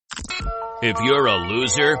If you're a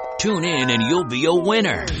loser, tune in and you'll be a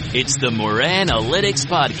winner. It's the Moranalytics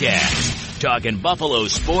Podcast. Talking Buffalo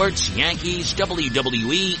sports, Yankees,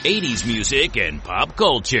 WWE, 80s music, and pop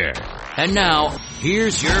culture. And now,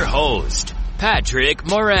 here's your host, Patrick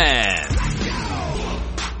Moran.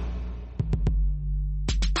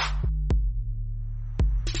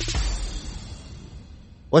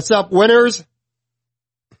 What's up, winners?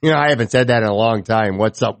 I haven't said that in a long time.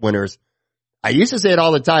 What's up, winners? I used to say it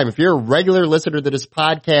all the time. If you're a regular listener to this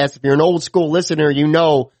podcast, if you're an old school listener, you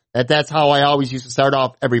know that that's how I always used to start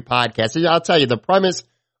off every podcast. And I'll tell you, the premise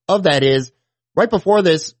of that is, right before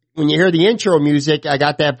this, when you hear the intro music, I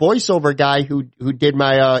got that voiceover guy who did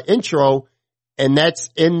my intro, and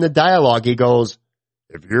that's in the dialogue. He goes,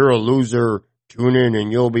 if you're a loser, tune in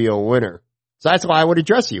and you'll be a winner. So that's why I would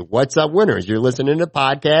address you. What's up, winners? You're listening to the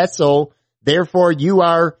podcast, so therefore you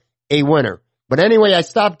are a winner. But anyway, I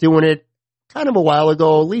stopped doing it kind of a while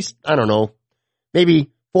ago, at least, I don't know,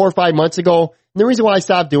 maybe 4 or 5 months ago. And the reason why I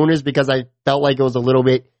stopped doing it is because I felt like it was a little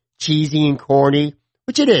bit cheesy and corny,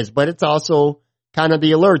 which it is, but it's also kind of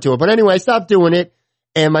the allure to it. But anyway, I stopped doing it,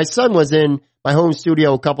 and my son was in my home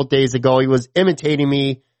studio a couple days ago. He was imitating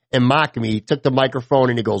me and mocking me. He took the microphone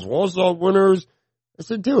and he goes, what's up, winners? I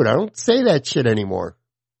said, dude, I don't say that shit anymore.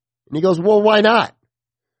 And he goes, well, why not?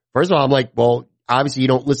 First of all, I'm like, well, obviously you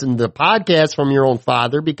don't listen to the podcast from your own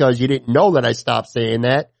father because you didn't know that I stopped saying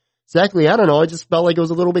that. Secondly, I don't know, I just felt like it was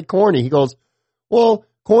a little bit corny. He goes, well,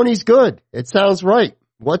 corny's good. It sounds right.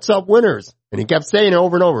 What's up, winners? And he kept saying it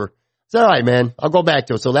over and over. It's all right, man. I'll go back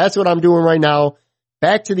to it. So that's what I'm doing right now.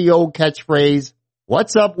 Back to the old catchphrase.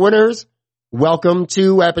 What's up, winners? Welcome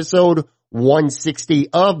to episode 160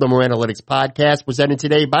 of the Moranalytics Podcast, presented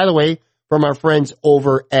today, by the way, from our friends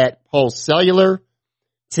over at Pulse Cellular.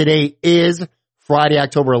 Today is Friday,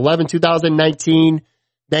 October 11, 2019.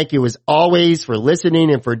 Thank you as always for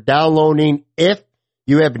listening and for downloading. If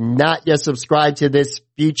you have not yet subscribed to this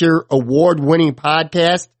future award-winning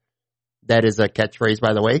podcast, that is a catchphrase,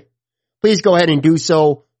 by the way, please go ahead and do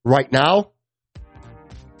so right now.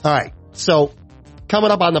 All right, so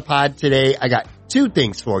coming up on the pod today, I got two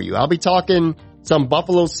things for you. I'll be talking some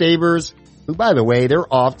Buffalo Sabres, who, by the way,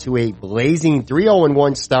 they're off to a blazing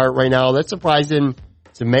 3-0-1 start right now. That's surprising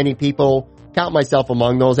to many people. Count myself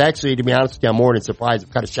among those. Actually, to be honest with you, I'm more than surprised.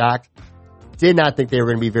 I'm kind of shocked. Did not think they were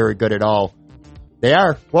going to be very good at all. They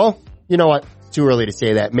are. Well, you know what? It's too early to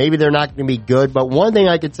say that. Maybe they're not going to be good, but one thing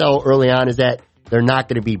I could tell early on is that they're not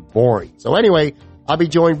going to be boring. So anyway, I'll be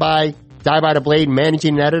joined by Die by the Blade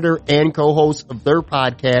managing editor and co-host of their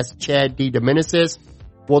podcast, Chad DiDomenicis.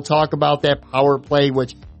 We'll talk about that power play,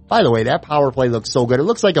 which, by the way, that power play looks so good. It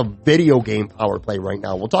looks like a video game power play right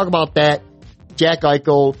now. We'll talk about that. Jack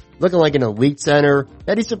Eichel looking like an elite center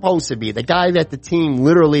that he's supposed to be. The guy that the team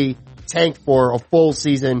literally tanked for a full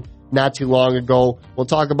season not too long ago. We'll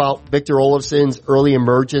talk about Victor Olofsson's early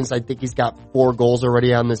emergence. I think he's got 4 goals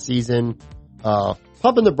already on the season.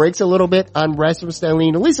 Pumping the brakes a little bit on Rasmus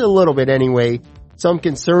Dahlin, at least a little bit anyway. Some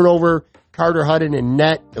concern over Carter Hutton in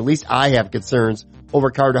net. At least I have concerns over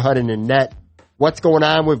Carter Hutton in net. What's going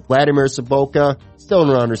on with Vladimir Sobotka? Still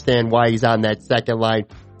don't understand why he's on that second line.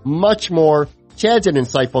 Much more. Chad's an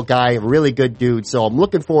insightful guy, a really good dude, so I'm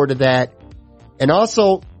looking forward to that. And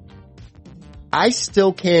also, I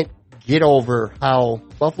still can't get over how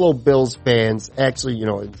Buffalo Bills fans, actually,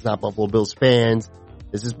 it's not Buffalo Bills fans.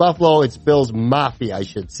 This is Buffalo, it's Bills Mafia, I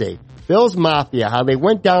should say. Bills Mafia, how they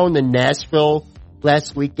went down to Nashville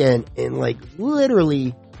last weekend and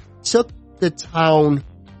literally took the town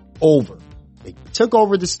over. They took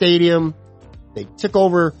over the stadium. They took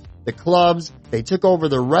over the clubs. They took over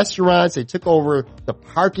the restaurants. They took over the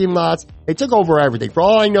parking lots. They took over everything. For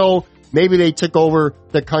all I know, maybe they took over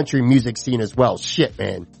the country music scene as well. Shit,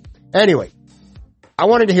 man. Anyway, I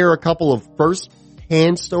wanted to hear a couple of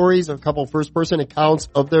first-hand stories, a couple of first-person accounts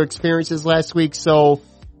of their experiences last week. So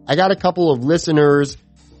I got a couple of listeners,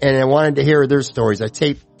 and I wanted to hear their stories. I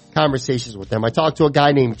taped conversations with them. I talked to a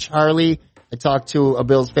guy named Charlie. I talked to a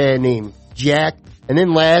Bills fan named Jack. And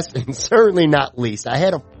then last, and certainly not least, I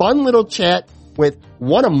had a fun little chat with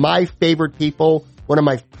one of my favorite people, one of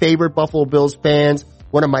my favorite Buffalo Bills fans,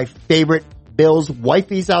 one of my favorite Bills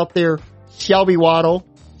wifeys out there, Shelby Waddle.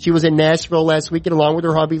 She was in Nashville last weekend along with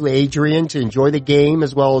her hubby, Adrian, to enjoy the game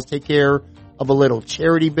as well as take care of a little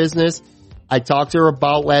charity business. I talked to her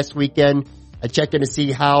about last weekend. I checked in to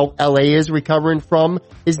see how LA is recovering from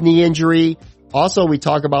his knee injury. Also, we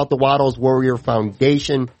talk about the Waddles Warrior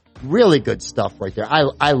Foundation. Really good stuff right there.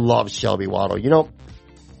 I love Shelby Waddle.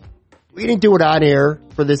 We didn't do it on air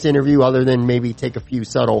for this interview other than maybe take a few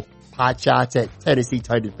subtle pot shots at Tennessee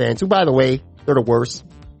Titans fans, who, by the way, they're the worst.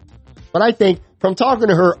 But I think from talking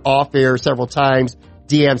to her off air several times,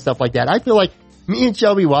 DM, stuff like that, I feel like me and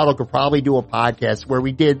Shelby Waddle could probably do a podcast where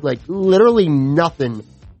we did like literally nothing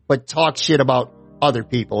but talk shit about other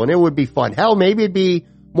people, and it would be fun. Hell, maybe it'd be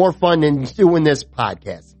more fun than doing this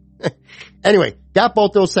podcast. Anyway, got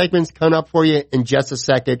both those segments coming up for you in just a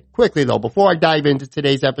second. Quickly though, before I dive into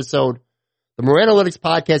today's episode, the Moranalytics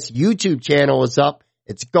Podcast YouTube channel is up.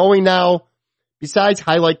 It's going now. Besides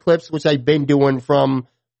highlight clips, which I've been doing from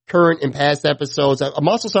current and past episodes, I'm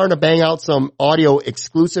also starting to bang out some audio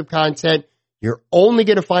exclusive content. You're only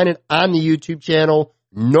going to find it on the YouTube channel,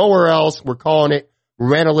 nowhere else. We're calling it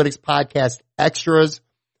Moranalytics Podcast Extras.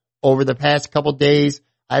 Over the past couple days,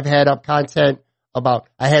 I've had up content about,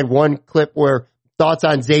 I had one clip where thoughts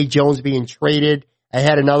on Zay Jones being traded. I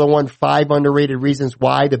had another one, 5 underrated reasons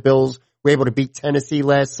why the Bills were able to beat Tennessee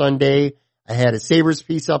last Sunday. I had a Sabres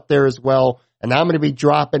piece up there as well. And I'm going to be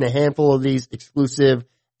dropping a handful of these exclusive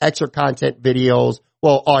extra content videos,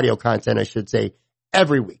 well, audio content, I should say,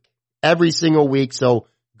 every week, every single week. So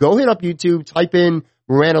go hit up YouTube, type in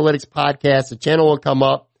Moranalytics Podcast. The channel will come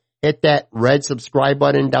up. Hit that red subscribe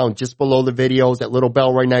button down just below the videos, that little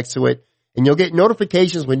bell right next to it. And you'll get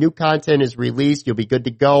notifications when new content is released. You'll be good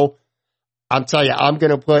to go. I'm telling you, I'm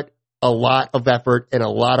going to put a lot of effort and a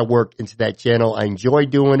lot of work into that channel. I enjoy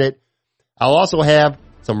doing it. I'll also have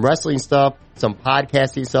some wrestling stuff, some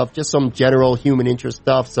podcasting stuff, just some general human interest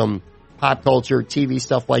stuff, some pop culture, TV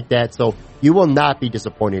stuff like that. So you will not be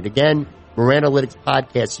disappointed. Again, Moranalytics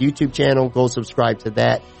Podcast YouTube channel. Go subscribe to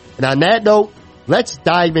that. And on that note, let's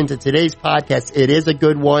dive into today's podcast. It is a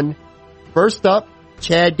good one. First up,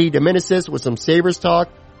 Chad D. Domenicis with some Sabres talk,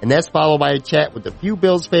 and that's followed by a chat with a few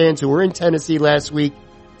Bills fans who were in Tennessee last week,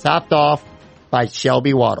 topped off by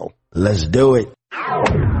Shelby Waddle. Let's do it.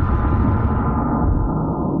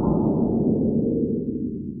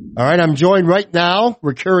 All right, I'm joined right now,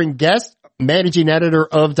 recurring guest, managing editor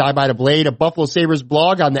of Die by the Blade, a Buffalo Sabres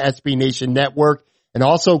blog on the SB Nation Network, and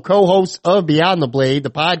also co-host of Beyond the Blade, the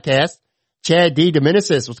podcast, Chad D.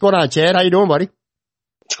 Domenicis. What's going on, Chad? How you doing, buddy?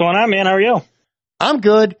 What's going on, man? How are you? I'm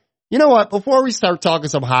good. You know what? Before we start talking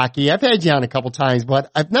some hockey, I've had you on a couple times,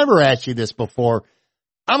 but I've never asked you this before.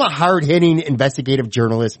 I'm a hard-hitting investigative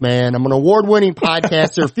journalist, man. I'm an award-winning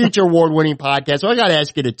podcaster, future award-winning podcaster. So I got to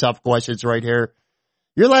ask you the tough questions right here.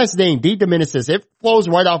 Your last name, D. Domenicis, it flows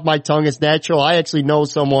right off my tongue. It's natural. I actually know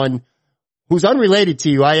someone who's unrelated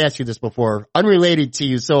to you. I asked you this before. Unrelated to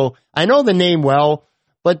you. So I know the name well,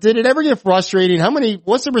 but did it ever get frustrating?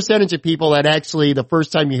 What's the percentage of people that actually, the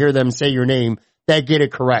first time you hear them say your name, that get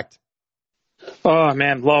it correct? Oh,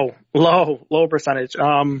 man, low percentage.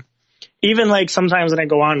 Even like sometimes when I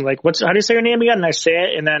go on, like, how do you say your name again? And I say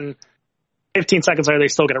it, and then 15 seconds later, they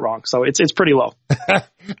still get it wrong. So it's pretty low.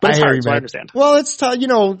 But it's hard, so I understand. Well, it's tough,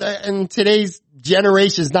 and today's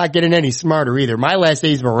generation is not getting any smarter either. My last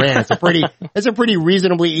name's Moran. It's a pretty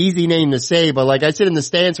reasonably easy name to say, but like I sit in the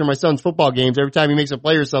stands for my son's football games, every time he makes a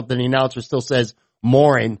play or something, the announcer still says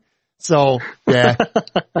Moran. So, yeah,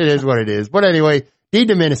 it is what it is. But anyway, D.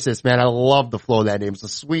 Domenicis, man, I love the flow of that name.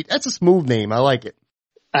 That's a smooth name. I like it.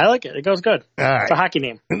 I like it. It goes good. All right. It's a hockey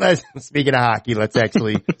name. Speaking of hockey, let's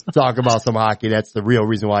actually talk about some hockey. That's the real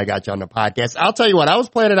reason why I got you on the podcast. I'll tell you what, I was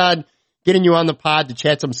planning on getting you on the pod to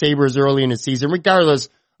chat some Sabres early in the season, regardless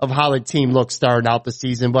of how the team looks starting out the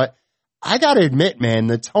season. But I got to admit, man,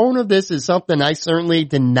 the tone of this is something I certainly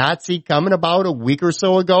did not see coming about a week or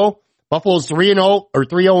so ago. Buffalo's 3-0 or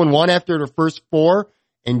 3-0-1 after the first 4.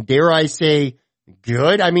 And dare I say,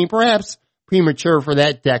 good? I mean, perhaps premature for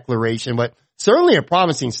that declaration, but certainly a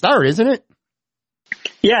promising start, isn't it?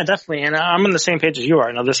 Yeah, definitely. And I'm on the same page as you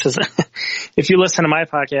are. Now, this is, if you listen to my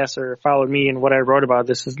podcast or followed me and what I wrote about,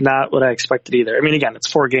 this is not what I expected either. I mean, again,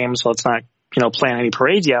 it's 4 games, so it's not, playing any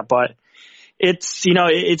parades yet, but it's,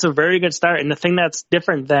 it's a very good start. And the thing that's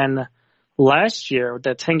different than last year with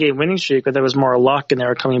that 10-game winning streak, where there was more luck and they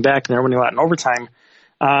were coming back and they were winning a lot in overtime,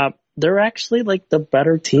 they're actually like the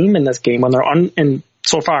better team in this game when they're and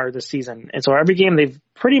so far this season. And so every game they've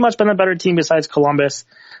pretty much been the better team besides Columbus.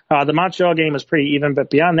 The Montreal game was pretty even, but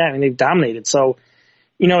beyond that, I mean, they've dominated. So,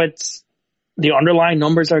 it's the underlying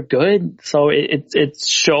numbers are good. So it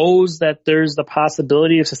shows that there's the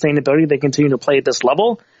possibility of sustainability. They continue to play at this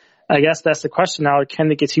level. I guess that's the question now. Can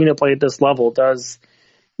they continue to play at this level? Does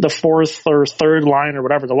the 4th or 3rd line or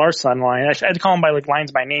whatever, the Larson line, I had to call them by like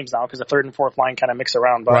lines by names now because the 3rd and 4th line kind of mix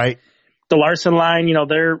around. But right. The Larson line,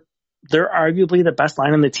 they're arguably the best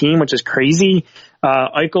line on the team, which is crazy.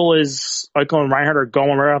 Eichel and Reinhart are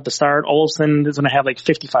going right off the start. Olsen is going to have like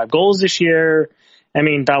 55 goals this year. I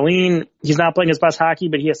mean, Dahlin, he's not playing his best hockey,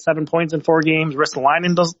 but he has 7 points in 4 games.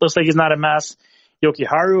 Ristolainen looks like he's not a mess.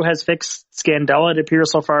 Jokiharju has fixed Scandella, it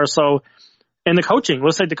appears so far. So And the coaching,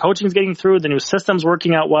 looks like the coaching's getting through, the new system's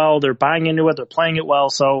working out well, they're buying into it, they're playing it well.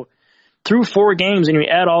 So through 4 games, and you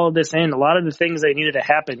add all of this in, a lot of the things that needed to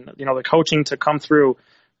happen, the coaching to come through,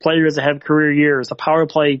 players that have career years, the power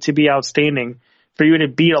play to be outstanding, for you to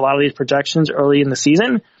beat a lot of these projections early in the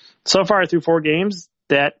season. So far through 4 games,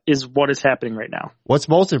 that is what is happening right now. What's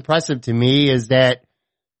most impressive to me is that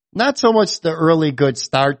not so much the early good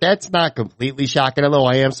start. That's not completely shocking, although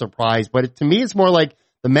I am surprised. But to me, it's more like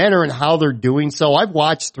the manner and how they're doing so. I've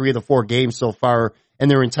watched 3 of the 4 games so far in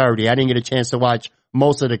their entirety. I didn't get a chance to watch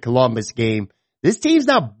most of the Columbus game. This team's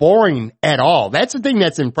not boring at all. That's the thing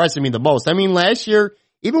that's impressing me the most. I mean, last year,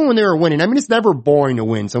 even when they were winning, it's never boring to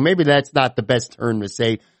win. So maybe that's not the best term to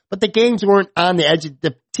say. But the games weren't on the edge.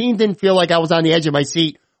 The team didn't feel like I was on the edge of my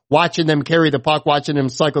seat watching them carry the puck, watching them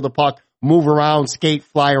cycle the puck, move around, skate,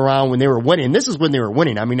 fly around when they were winning. This is when they were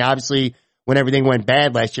winning. Obviously, when everything went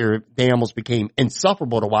bad last year, they almost became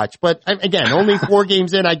insufferable to watch. But again, only 4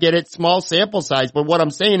 games in, I get it, small sample size. But what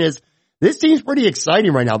I'm saying is this team's pretty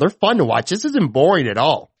exciting right now. They're fun to watch. This isn't boring at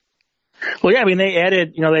all. Well, yeah, they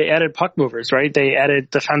added puck movers, right? They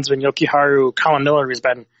added defenseman Yokiharu, Colin Miller, who's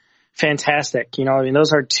been fantastic.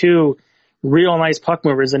 Those are 2 real nice puck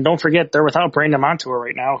movers. And don't forget, they're without Brandon Montour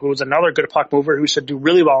right now, who's another good puck mover who should do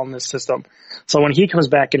really well in this system. So when he comes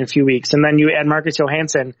back in a few weeks, and then you add Marcus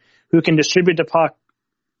Johansson, who can distribute the puck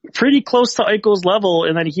pretty close to Eichel's level,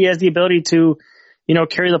 and then he has the ability to,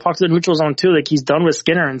 carry the puck to the neutral zone too, like he's done with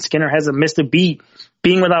Skinner, and Skinner hasn't missed a beat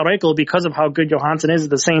being without Eichel because of how good Johansson is,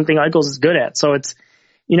 the same thing Eichel is good at. So it's,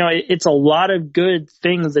 it's a lot of good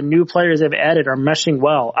things the new players have added are meshing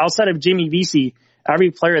well. Outside of Jimmy Vesey,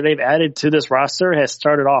 every player they've added to this roster has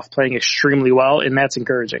started off playing extremely well, and that's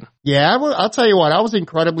encouraging. Yeah, I'll tell you what, I was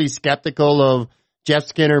incredibly skeptical of Jeff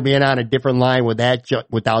Skinner being on a different line without Jack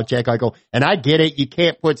Eichel. And I get it. You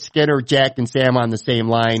can't put Skinner, Jack, and Sam on the same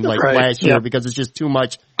line like last year because it's just too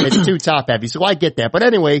much. It's too top heavy. So I get that. But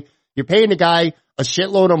anyway, you're paying the guy a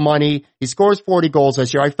shitload of money. He scores 40 goals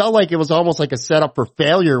this year. I felt like it was almost like a setup for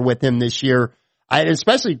failure with him this year.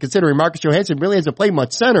 Especially considering Marcus Johansson really hasn't played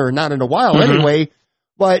much center, not in a while anyway.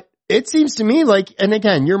 But it seems to me like, and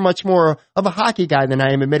again, you're much more of a hockey guy than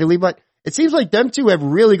I am, admittedly, but it seems like them 2 have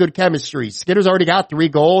really good chemistry. Skinner's already got 3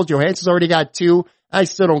 goals. Johansson's already got 2. I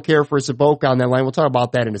still don't care for Saboka on that line. We'll talk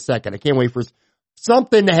about that in a second. I can't wait for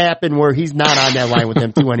something to happen where he's not on that line with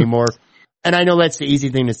them 2 anymore. And I know that's the easy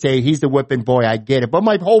thing to say. He's the whipping boy. I get it. But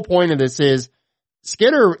my whole point of this is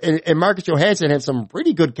Skinner and Marcus Johansson have some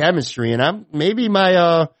pretty good chemistry. And maybe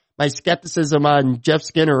my skepticism on Jeff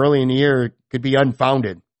Skinner early in the year could be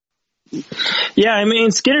unfounded. Yeah,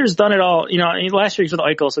 Skinner's done it all. Last year he was with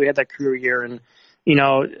Eichel, so he had that career year. And,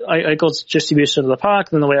 Eichel's distribution of the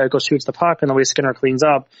puck, and the way Eichel shoots the puck, and the way Skinner cleans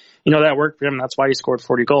up, that worked for him. That's why he scored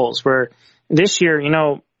 40 goals. Where this year,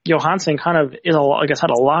 Johansson kind of is, like I said,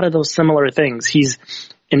 a lot of those similar things. He's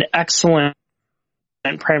an excellent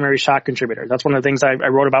primary shot contributor. That's one of the things I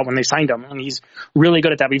wrote about when they signed him, and he's really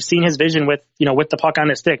good at that. We've seen his vision with the puck on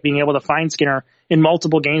his stick, being able to find Skinner in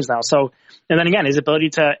multiple games now. So, and then again, his ability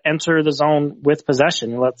to enter the zone with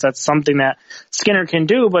possession. That's something that Skinner can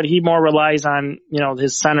do, but he more relies on,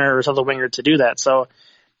 his center or other winger to do that. So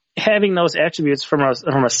having those attributes from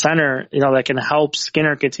a center, that can help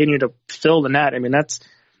Skinner continue to fill the net.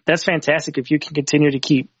 That's fantastic if you can continue to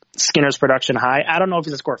keep Skinner's production high. I don't know if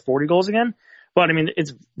he's going to score 40 goals again, but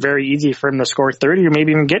it's very easy for him to score 30 or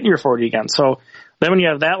maybe even get near 40 again. So then when you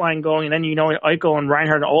have that line going, and then Eichel and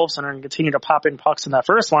Reinhart and Olofsson are going to continue to pop in pucks in that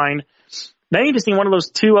first line, then you just need one of those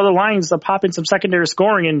 2 other lines to pop in some secondary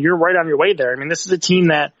scoring, and you're right on your way there. This is a team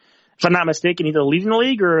that, if I'm not mistaken, either leading the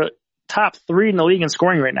league or top 3 in the league in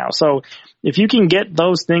scoring right now. So if you can get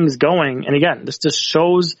those things going, and again, this just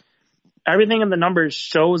shows everything in the numbers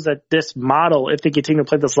shows that this model, if they continue to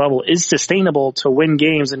play this level, is sustainable to win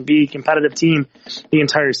games and be a competitive team the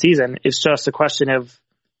entire season. It's just a question of,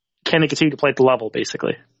 can they continue to play at the level,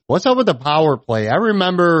 basically. What's up with the power play? I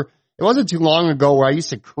remember it wasn't too long ago where I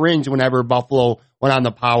used to cringe whenever Buffalo went on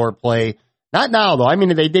the power play. Not now, though.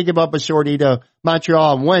 They did give up a shorty to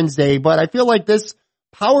Montreal on Wednesday, but I feel like this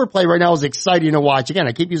power play right now is exciting to watch. Again,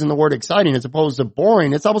 I keep using the word exciting as opposed to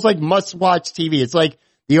boring. It's almost like must-watch TV. It's like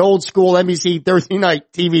the old school NBC Thursday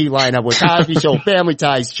night TV lineup with Cosby Show, Family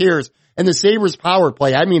Ties, Cheers, and the Sabres power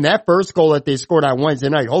play. That first goal that they scored on Wednesday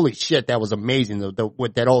night, holy shit, that was amazing,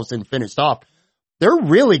 with that Olsen finished off. They're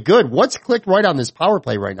really good. What's clicked right on this power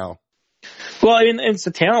play right now? Well, it's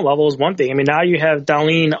the talent level is one thing. Now you have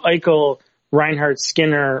Dahlin, Eichel, Reinhart,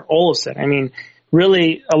 Skinner, Olofsson.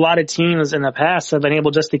 Really, a lot of teams in the past have been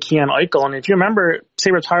able just to key on Eichel. And if you remember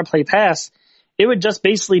Sabres power play pass, it would just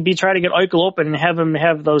basically be try to get Eichel open and have him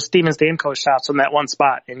have those Steven Stamkos shots on that one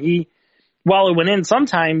spot. And he while it went in,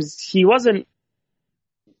 sometimes he wasn't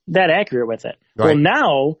that accurate with it. Right. Well,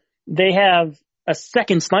 now they have a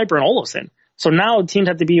second sniper in Olofsson. So now teams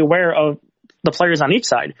have to be aware of the players on each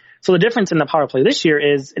side. So the difference in the power play this year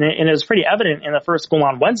is, and it was pretty evident in the first goal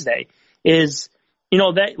on Wednesday, is,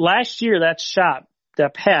 that last year, that shot,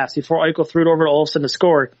 that pass before Eichel threw it over to Olofsson to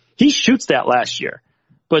score, he shoots that last year.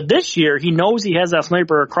 But this year, he knows he has that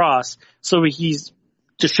sniper across, so he's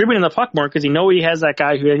distributing the puck more because he knows he has that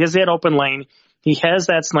guy who has that open lane. He has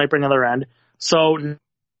that sniper on the other end. So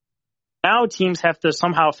now teams have to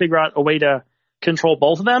somehow figure out a way to control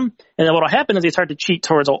both of them. And then what will happen is they start to cheat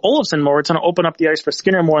towards Olofsson more. It's going to open up the ice for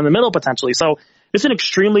Skinner more in the middle potentially. So it's an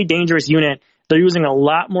extremely dangerous unit. They're using a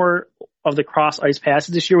lot more of the cross ice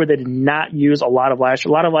passes this year where they did not use a lot of last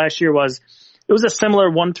year. A lot of last year was a similar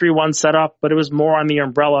 1-3-1 setup, but it was more on the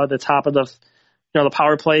umbrella, the top of the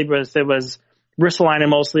power play, but it was Ristolainen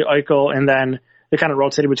mostly, Eichel, and then they kind of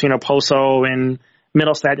rotated between Oposo and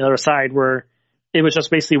Middlestat on the other side, where it was just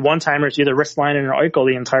basically one-timers, either Ristolainen or Eichel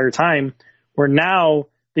the entire time, where now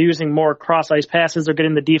they're using more cross-ice passes. They're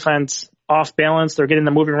getting the defense off balance. They're getting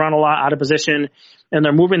them moving around a lot, out of position, and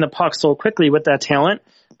they're moving the puck so quickly with that talent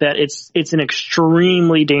that it's an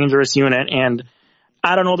extremely dangerous unit. And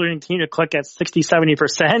I don't know if they're going to continue to click at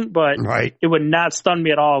 60-70%, but right. It would not stun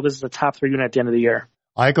me at all. This is a top 3 unit at the end of the year.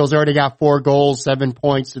 Eichel's already got 4 goals, 7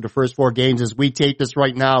 points through the first 4 games. As we tape this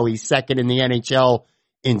right now, he's second in the NHL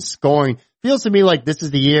in scoring. Feels to me like this is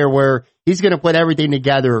the year where he's going to put everything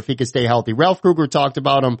together if he can stay healthy. Ralph Kruger talked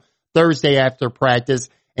about him Thursday after practice,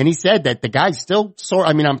 and he said that the guy's still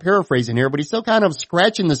I'm paraphrasing here, but he's still kind of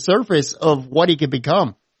scratching the surface of what he could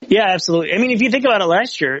become. Yeah, absolutely. I mean, if you think about it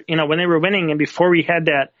last year, when they were winning and before we had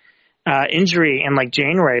that injury in like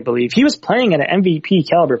January, I believe, he was playing at an MVP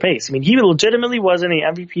caliber pace. I mean, he legitimately was in the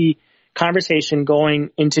MVP conversation going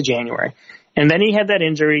into January. And then he had that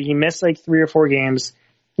injury. He missed like 3 or 4 games.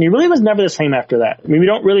 And he really was never the same after that. I mean, we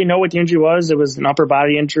don't really know what the injury was. It was an upper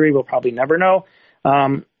body injury. We'll probably never know.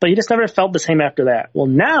 But he just never felt the same after that. Well,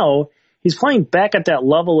 now he's playing back at that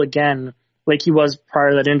level again like he was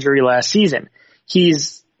prior to that injury last season.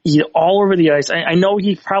 He's all over the ice. I know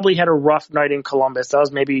he probably had a rough night in Columbus. That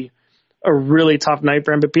was maybe a really tough night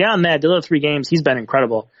for him. But beyond that, the other 3 games, he's been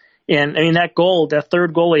incredible. And I mean, that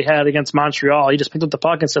third goal he had against Montreal, he just picked up the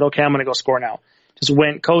puck and said, okay, I'm going to go score now. Just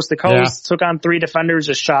went coast to coast, took on 3 defenders,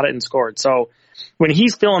 just shot it and scored. So when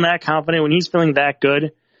he's feeling that confident, when he's feeling that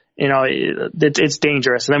good, it's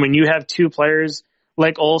dangerous. And then when you have 2 players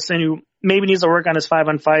like Olsen, who maybe needs to work on his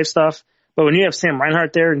 5-on-5 stuff, but when you have Sam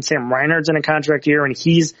Reinhart there, and Sam Reinhart's in a contract year, and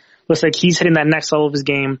looks like he's hitting that next level of his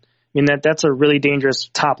game, I mean, that's a really dangerous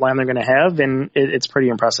top line they're going to have, and it's pretty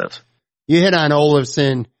impressive. You hit on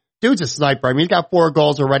Olofsson. Dude's a sniper. I mean, he's got 4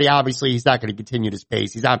 goals already. Obviously, he's not going to continue this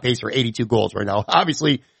pace. He's on pace for 82 goals right now.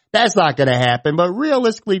 Obviously, that's not going to happen. But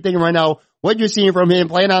realistically thinking right now, what you're seeing from him,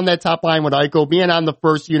 playing on that top line with Eichel, being on the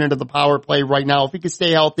first unit of the power play right now, if he can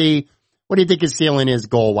stay healthy, what do you think his ceiling is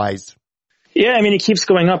goal-wise? Yeah, I mean, it keeps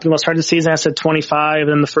going up. It was hard to season. I said 25, and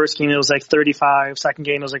then the first game it was like 35. Second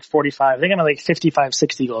game it was like 45. I think I'm at like 55,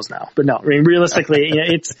 60 goals now. But no, I mean, realistically,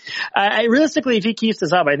 realistically, if he keeps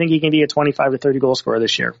this up, I think he can be a 25 to 30 goal scorer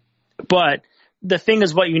this year. But the thing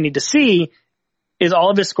is, what you need to see is all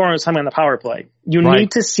of his scoring is coming on the power play. You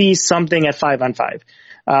need to see something at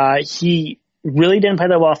 5-on-5. He really didn't play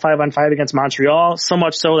that well 5-on-5 against Montreal, so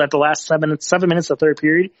much so that the last 7 minutes of the third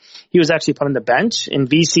period, he was actually put on the bench, and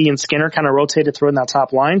VC and Skinner kind of rotated through in that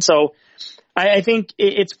top line. So I think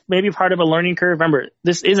it's maybe part of a learning curve. Remember,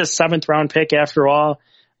 this is a 7th round pick after all.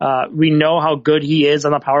 We know how good he is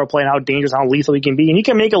on the power play and how dangerous, how lethal he can be, and he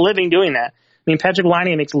can make a living doing that. I mean, Patrick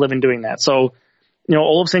Laine makes a living doing that. So,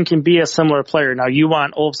 Olofsson can be a similar player. Now, you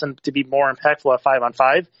want Olofsson to be more impactful at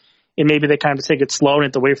 5-on-5, and maybe they kind of take it slow and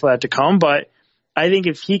have to wait for that to come. But I think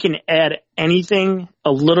if he can add anything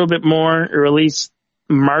a little bit more, or at least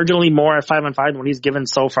marginally more at 5-on-5 than what he's given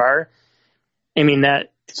so far, I mean,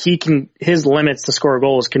 that his limits to score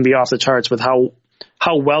goals can be off the charts with how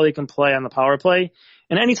well he can play on the power play.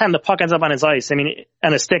 And anytime the puck ends up on his ice,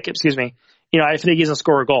 on a stick, I think he's going to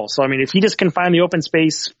score a goal. So, I mean, if he just can find the open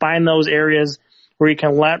space, find those areas where he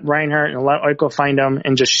can let Reinhart and let Eichel find him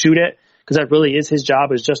and just shoot it, because that really is his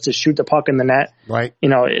job, is just to shoot the puck in the net. Right.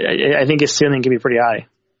 I think his ceiling can be pretty high.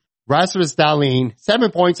 Rasmus Dahlin,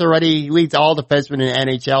 7 points already. He leads all defensemen in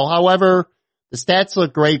the NHL. However, the stats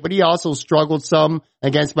look great, but he also struggled some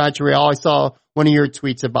against Montreal. I saw one of your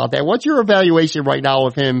tweets about that. What's your evaluation right now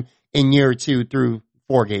of him in year 2 through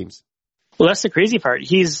 4 games? Well, that's the crazy part.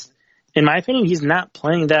 In my opinion, he's not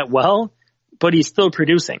playing that well, but he's still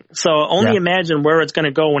producing. So only imagine where it's going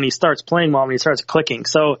to go when he starts playing well, when he starts clicking.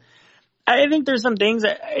 So I think there's some things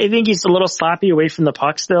that I think he's a little sloppy away from the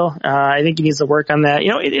puck still. I think he needs to work on that.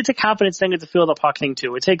 It's a confidence thing to feel the puck thing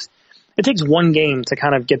too. It takes one game to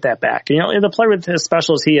kind of get that back. The player with as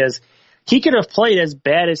special as he is, he could have played as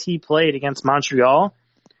bad as he played against Montreal,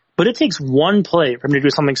 but it takes one play for him to do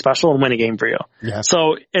something special and win a game for you. Yeah.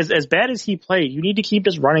 So as bad as he played, you need to keep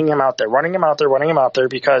just running him out there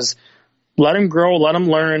because let him grow, let him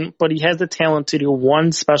learn, but he has the talent to do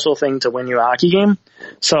one special thing to win you a hockey game.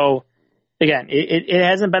 So again, it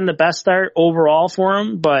hasn't been the best start overall for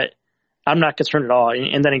him, but I'm not concerned at all.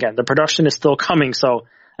 And then again, the production is still coming, so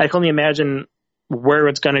I can only imagine where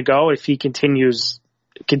it's going to go if he continues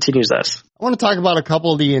this. I want to talk about a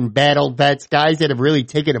couple of the embattled vets, guys that have really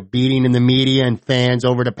taken a beating in the media and fans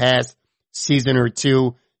over the past season or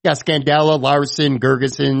two. Yeah, Scandella, Larson,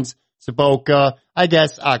 Girgensons, Saboka, I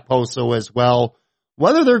guess Okposo as well.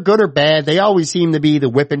 Whether they're good or bad, they always seem to be the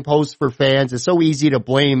whipping post for fans. It's so easy to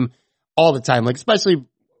blame all the time, especially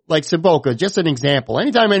Saboka. Just an example.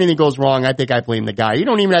 Anytime anything goes wrong, I think I blame the guy. You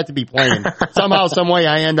don't even have to be playing. Somehow, some way,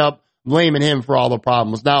 I end up blaming him for all the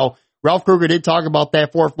problems. Now, Ralph Krueger did talk about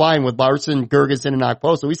that fourth line with Larson, Girgensons, and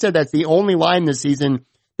Okposo. He said that's the only line this season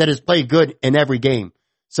that has played good in every game.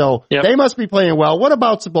 So They must be playing well. What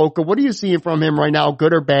about Saboka? What are you seeing from him right now,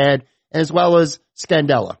 good or bad, as well as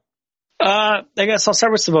Scandella? I guess I'll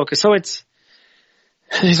start with Saboka. So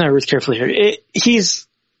he's not read carefully here. He's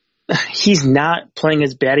not playing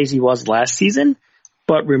as bad as he was last season,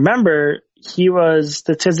 but remember, he was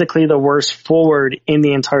statistically the worst forward in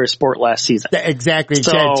the entire sport last season. Exactly.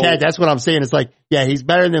 So, Chad, that's what I'm saying. It's he's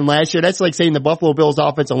better than last year. That's like saying the Buffalo Bills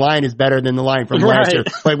offensive line is better than the line from last year.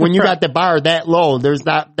 But when you got the bar that low,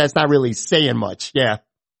 that's not really saying much. Yeah.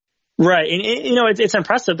 Right. And it's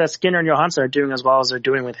impressive that Skinner and Johansson are doing as well as they're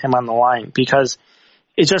doing with him on the line, because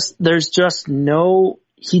he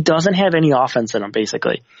doesn't have any offense in him,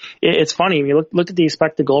 basically. It's funny. When you look at the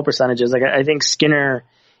expected goal percentages, I think Skinner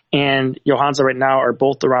and Johansson right now are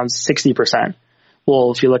both around 60%.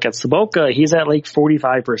 Well, if you look at Saboka, he's at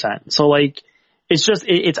 45%. So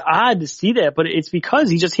it's odd to see that, but it's because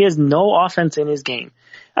he has no offense in his game.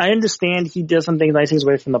 I understand he does some nice things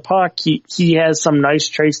away from the puck. He has some nice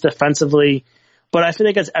traits defensively, but I feel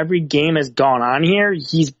like as every game has gone on here,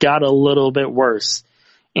 he's got a little bit worse.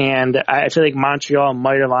 And I feel like Montreal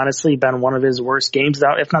might have honestly been one of his worst games,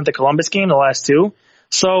 if not the Columbus game, the last two.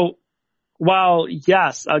 So while,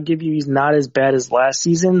 yes, I'll give you he's not as bad as last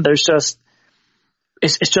season, it's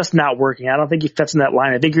just not working. I don't think he fits in that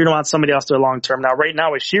line. I think you're going to want somebody else there long term. Now, right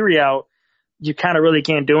now with Sheary out, you kind of really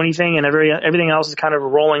can't do anything, and everything else is kind of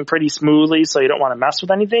rolling pretty smoothly, so you don't want to mess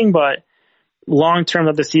with anything. But long term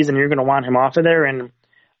of the season, you're going to want him off of there. And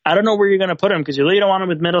I don't know where you're going to put him, because you really don't want him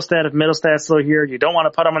with Middlestat. If Middlestat's still here, you don't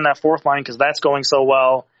want to put him on that fourth line because that's going so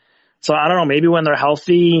well. So I don't know. Maybe when they're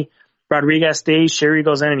healthy, Rodriguez stays, Sheary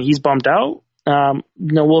goes in, and he's bumped out.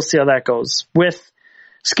 We'll see how that goes. With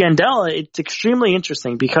Scandella, it's extremely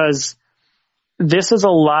interesting because this is a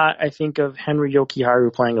lot, I think, of Henry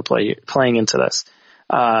Jokiharju playing into this.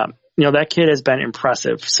 That kid has been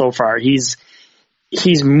impressive so far. He's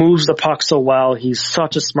moves the puck so well. He's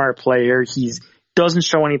such a smart player. He doesn't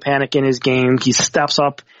show any panic in his game. He steps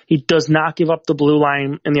up. He does not give up the blue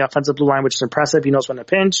line in the offensive blue line, which is impressive. He knows when to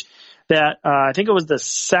pinch. I think it was the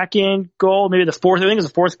second goal, maybe the fourth. I think it was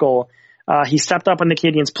the fourth goal. He stepped up on the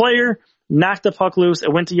Canadiens player, knocked the puck loose.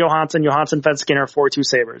 It went to Johansson. Johansson fed Skinner 4-2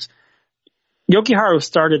 savers. Jokiharju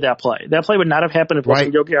started that play. That play would not have happened if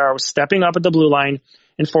Jokiharju was stepping up at the blue line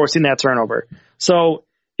and forcing that turnover. So,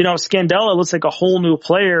 Scandella looks like a whole new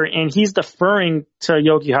player, and he's deferring to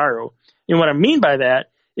Jokiharju. And what I mean by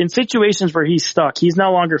that, in situations where he's stuck, he's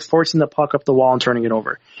no longer forcing the puck up the wall and turning it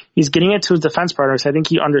over. He's getting it to his defense partners. I think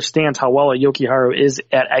he understands how well a Jokiharju is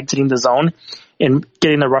at exiting the zone and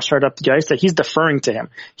getting the rush hard up the ice, that he's deferring to him.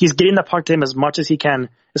 He's getting the puck to him as much as he can,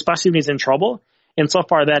 especially when he's in trouble. And so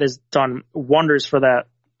far, that has done wonders for that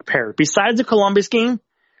pair. Besides the Columbus game,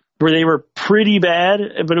 where they were pretty bad,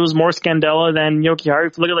 but it was more Scandella than Jokiharju.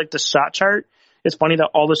 If you look at the shot chart, it's funny that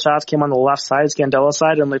all the shots came on the left side, Scandella's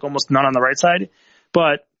side, and almost none on the right side.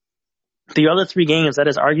 But the other three games, that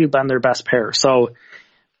has arguably been their best pair. So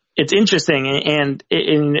it's interesting. And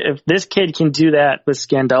if this kid can do that with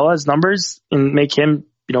Scandella's numbers and make him,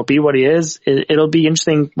 be what he is, it'll be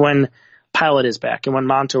interesting when Pilot is back and when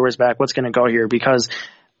Montour is back, what's going to go here. Because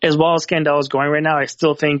as well as Scandella is going right now, I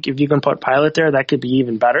still think if you can put Pilot there, that could be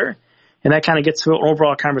even better. And that kind of gets to an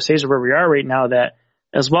overall conversation where we are right now, that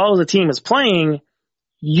as well as the team is playing,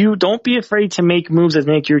 you don't be afraid to make moves that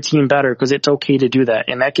make your team better, because it's okay to do that.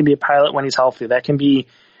 And that can be a Pilot when he's healthy. That can be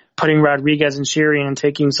putting Rodriguez and Sheary and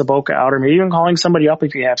taking Saboka out, or maybe even calling somebody up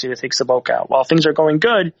if you have to take Saboka out. While things are going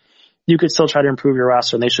good, you could still try to improve your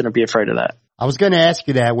roster, and they shouldn't be afraid of that. I was going to ask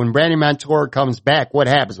you that. When Brandon Montour comes back, what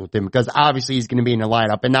happens with him? Because obviously he's going to be in the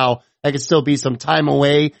lineup, and now that could still be some time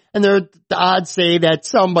away, and the odds say that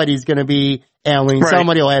somebody's going to be ailing,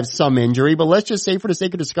 somebody will have some injury, but let's just say for the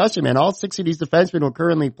sake of discussion, man, all 6 of these defensemen who are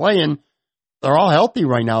currently playing, they're all healthy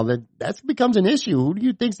right now. That becomes an issue. Who do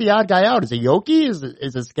you think's the odd guy out? Is it Yoki? Is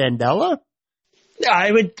it Scandella?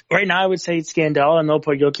 Right now I would say it's Scandella, and they'll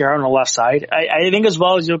put Jokiharju on the left side. I think as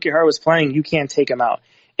well as Jokiharju was playing, you can't take him out.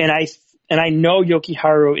 And I know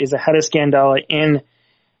Jokiharju is ahead of Scandella in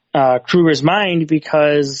Kruger's mind,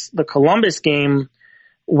 because the Columbus game,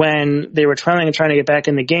 when they were trailing and trying to get back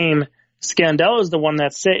in the game, Scandella is the one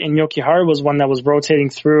that sit, and Jokiharju was one that was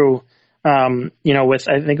rotating through, with,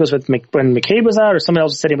 I think it was when McCabe was out or somebody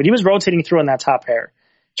else was sitting, but he was rotating through on that top pair,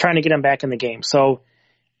 trying to get him back in the game. So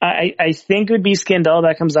I think it would be Scandella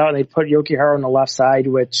that comes out, and they put Jokiharju on the left side,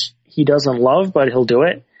 which he doesn't love, but he'll do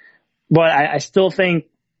it. But I still think,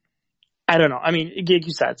 I don't know. I mean, like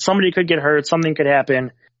you said, somebody could get hurt, something could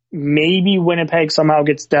happen. Maybe Winnipeg somehow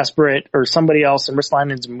gets desperate, or somebody else, and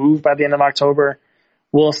Ristolainen's moved by the end of October.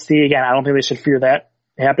 We'll see. Again, I don't think they should fear that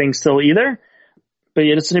happening still either. But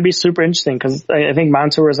yeah, it's going to be super interesting, because I think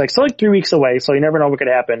Montour is still 3 weeks away, so you never know what could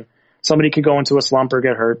happen. Somebody could go into a slump or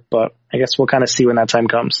get hurt, but I guess we'll kind of see when that time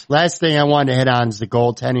comes. Last thing I wanted to hit on is the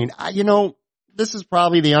goaltending. This is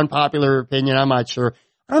probably the unpopular opinion. I'm not sure.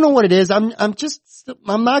 I don't know what it is. I'm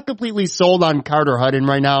not completely sold on Carter Hutton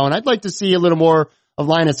right now, and I'd like to see a little more of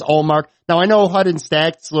Linus Ullmark. Now, I know Hutton's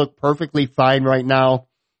stats look perfectly fine right now.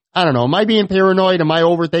 I don't know. Am I being paranoid? Am I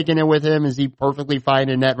overthinking it with him? Is he perfectly fine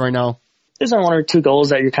in net right now? There's one or two goals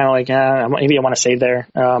that you're kind of maybe I want to save there.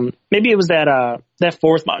 Maybe it was that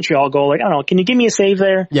fourth Montreal goal. I don't know. Can you give me a save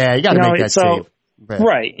there? Yeah, you got to make that save.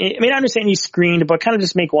 Right. I mean, I understand he's screened, but kind of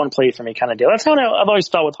just make one play for me kind of deal. That's how I've always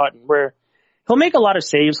felt with Hutton, where he'll make a lot of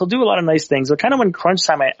saves. He'll do a lot of nice things, but kind of when crunch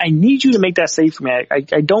time, I need you to make that save for me.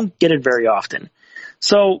 I don't get it very often.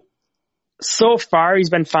 So far he's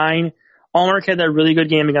been fine. Ullmark had that really good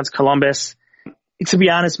game against Columbus. To be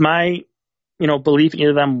honest, my belief in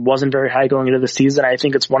either of them wasn't very high going into the season. I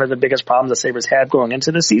think it's one of the biggest problems the Sabres had going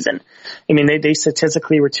into the season. I mean, they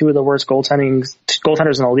statistically were two of the worst goaltenders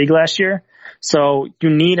in the league last year. So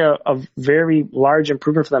you need a very large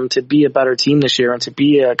improvement for them to be a better team this year and to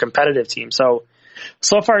be a competitive team. So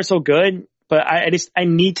far so good, but I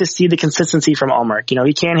need to see the consistency from Ullmark.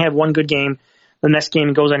 He can't have one good game, the next game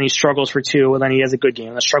he goes and he struggles for 2, and then he has a good game,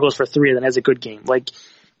 and then struggles for 3, and then has a good game.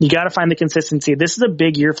 You got to find the consistency. This is a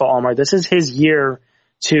big year for Ullmark. This is his year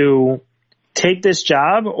to take this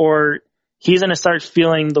job, or he's going to start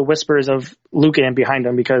feeling the whispers of Luka in behind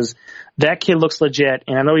him, because that kid looks legit.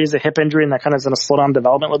 And I know he has a hip injury, and that kind of is going to slow down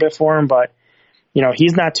development a little bit for him, but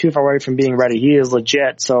he's not too far away from being ready. He is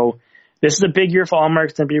legit. So this is a big year for Ullmark.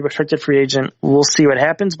 It's going to be a restricted free agent. We'll see what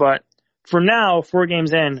happens, but for now, 4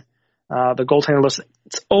 games in, the goaltender looks,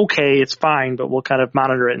 it's okay, it's fine, but we'll kind of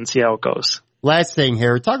monitor it and see how it goes. Last thing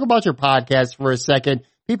here, talk about your podcast for a second.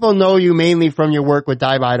 People know you mainly from your work with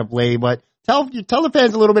Die by the Blade, but tell the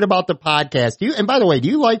fans a little bit about the podcast. And by the way, do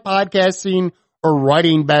you like podcasting or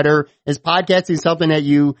writing better? Is podcasting something that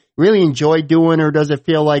you really enjoy doing, or does it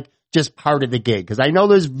feel like just part of the gig? Because I know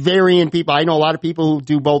there's varying people. I know a lot of people who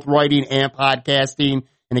do both writing and podcasting,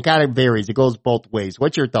 and it kind of varies. It goes both ways.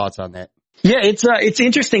 What's your thoughts on that? Yeah, it's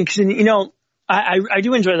interesting because, I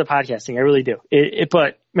do enjoy the podcasting. I really do.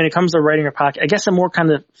 But when it comes to writing a podcast, I guess it more kind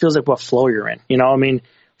of feels like what flow you're in. I mean,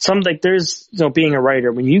 there's, being a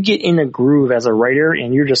writer, when you get in a groove as a writer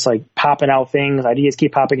and you're just popping out things, ideas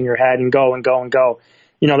keep popping in your head and go and go and go,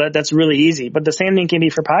 that's really easy. But the same thing can be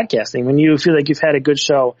for podcasting. When you feel like you've had a good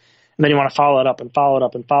show and then you want to follow it up and follow it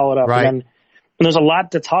up and follow it up. Right. And there's a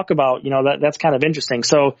lot to talk about, that's kind of interesting.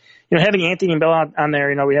 So, having Anthony and Bill on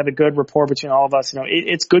there, we have a good rapport between all of us.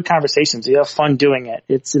 It's good conversations. You have fun doing it.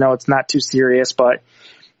 It's, it's not too serious, but,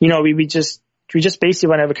 we just basically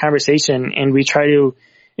want to have a conversation, and we try to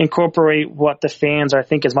incorporate what the fans are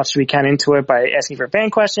think as much as we can into it by asking for fan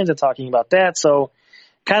questions and talking about that. So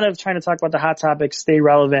kind of trying to talk about the hot topics, stay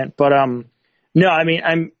relevant. But, no,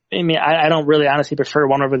 I don't really honestly prefer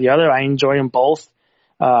one over the other. I enjoy them both.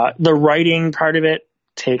 The writing part of it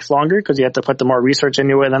takes longer because you have to put the more research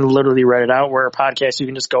into it and then literally write it out, where a podcast, you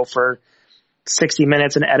can just go for 60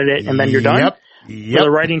 minutes and edit it and then you're done. Yep. So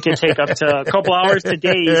the writing can take up to a couple hours to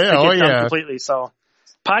days to get done completely. So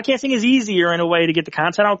podcasting is easier in a way to get the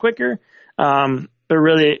content out quicker. But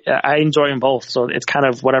really, I enjoy them both. So it's kind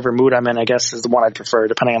of whatever mood I'm in, I guess, is the one I prefer,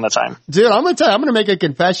 depending on the time. Dude, I'm going to tell you, I'm going to make a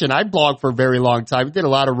confession. I blogged for a very long time. I did a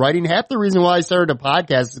lot of writing. Half the reason why I started a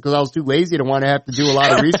podcast is because I was too lazy to want to have to do a lot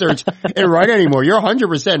of research and write anymore. You're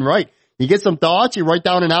 100% right. You get some thoughts, you write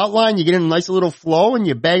down an outline, you get in a nice little flow, and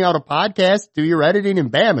you bang out a podcast, do your editing,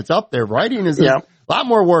 and bam, it's up there. Writing is a lot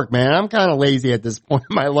more work, man. I'm kind of lazy at this point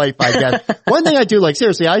in my life, I guess. One thing I do, like,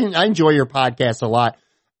 seriously, I enjoy your podcast a lot.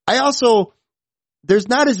 There's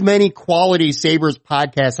not as many quality Sabres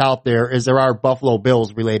podcasts out there as there are Buffalo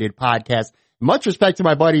Bills related podcasts. Much respect to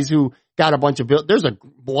my buddies who got a bunch of Bills. There's a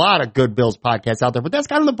lot of good Bills podcasts out there, but that's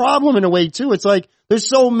kind of the problem in a way too. It's like there's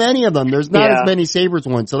so many of them. There's not as many Sabres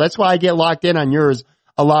ones. So that's why I get locked in on yours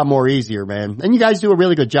a lot more easier, man. And you guys do a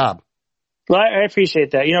really good job. Well, I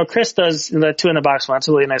appreciate that. You know, Chris does the Two in the Box one. It's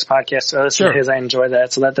a really nice podcast. So listen to his. I enjoy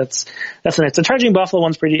that. So that's nice. The Charging Buffalo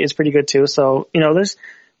one's pretty good too. So, you know,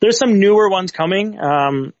 there's some newer ones coming.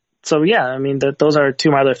 So yeah, I mean, those are two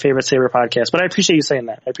of my other favorite Sabre podcasts, but I appreciate you saying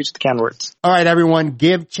that. I appreciate the kind words. All right, everyone,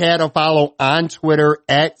 give Chad a follow on Twitter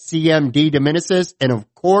at CMD and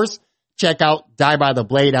of course, check out Die by the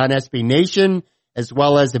Blade on SB Nation, as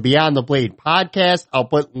well as the Beyond the Blade podcast. I'll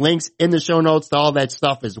put links in the show notes to all that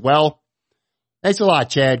stuff as well. Thanks a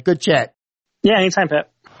lot, Chad. Good chat. Yeah, anytime,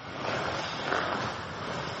 Pat.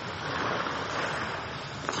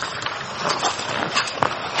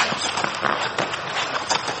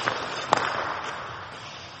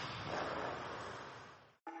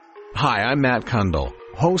 Hi, I'm Matt Kundle,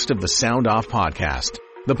 host of the Sound Off Podcast,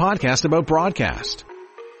 the podcast about broadcast.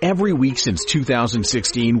 Every week since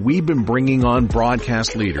 2016, we've been bringing on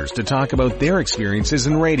broadcast leaders to talk about their experiences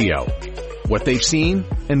in radio, what they've seen,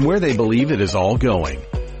 and where they believe it is all going.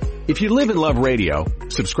 If you live and love radio,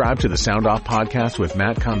 subscribe to the Sound Off Podcast with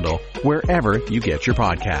Matt Kundle wherever you get your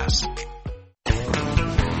podcasts.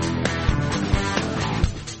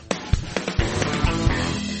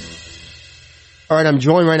 All right, I'm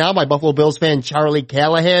joined right now by Buffalo Bills fan Charlie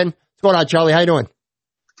Callahan. What's going on, Charlie? How you doing?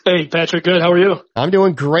 Hey, Patrick. Good. How are you? I'm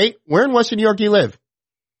doing great. Where in Western New York do you live?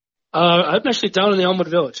 I'm actually down in the Elmwood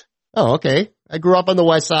Village. Oh, okay. I grew up on the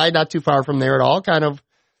west side, not too far from there at all. Kind of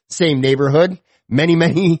same neighborhood.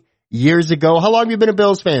 Many years ago. How long have you been a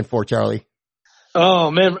Bills fan for, Charlie?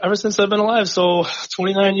 Oh, man, ever since I've been alive. So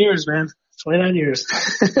 29 years, man. 29 years.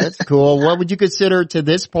 That's cool. What would you consider to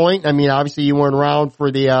this point? I mean, obviously you weren't around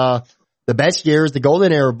for the best years, the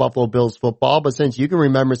golden era of Buffalo Bills football, but since you can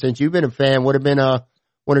remember, since you've been a fan, what have been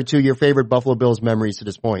one or two of your favorite Buffalo Bills memories to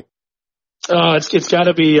this point? It's got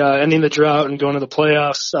to be ending the drought and going to the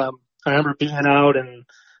playoffs. I remember being out and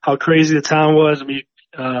how crazy the town was. We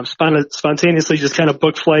spontaneously just kind of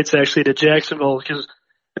booked flights actually to Jacksonville because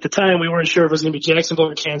at the time we weren't sure if it was going to be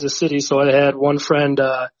Jacksonville or Kansas City. So I had one friend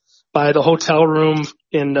buy the hotel room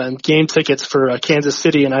and game tickets for Kansas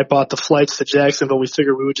City, and I bought the flights to Jacksonville. We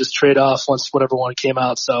figured we would just trade off once whatever one came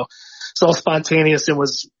out. So it's all spontaneous. It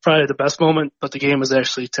was probably the best moment, but the game was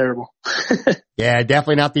actually terrible. Yeah,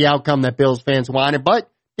 definitely not the outcome that Bills fans wanted, but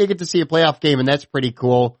they get to see a playoff game, and that's pretty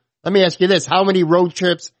cool. Let me ask you this. How many road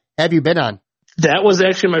trips have you been on? That was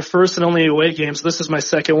actually my first and only away game, so this is my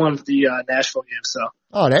second one, the Nashville game. So.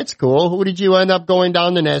 Oh, that's cool. Who did you end up going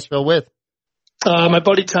down to Nashville with? My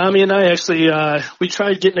buddy Tommy and I actually, we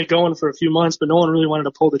tried getting it going for a few months, but no one really wanted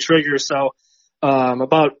to pull the trigger. So,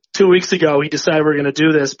 about 2 weeks ago, we decided we were going to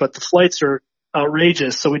do this, but the flights are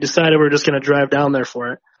outrageous. So we decided we were just going to drive down there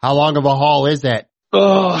for it. How long of a haul is that?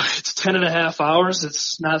 Oh, it's 10.5 hours.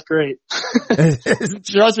 It's not great.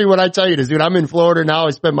 Trust me when I tell you this, dude. I'm in Florida now. I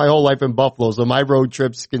spent my whole life in Buffalo. So my road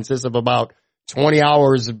trips consist of about 20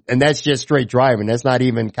 hours, and that's just straight driving. That's not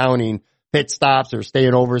even counting pit stops or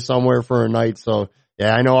staying over somewhere for a night. So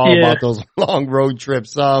yeah, I know all about those long road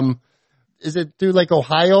trips. Is it through like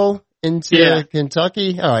Ohio into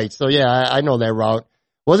Kentucky? All right. So yeah, I know that route.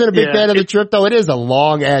 Wasn't a big fan of the trip though. It is a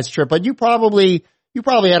long ass trip, but you probably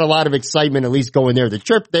had a lot of excitement at least going there. The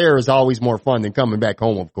trip there is always more fun than coming back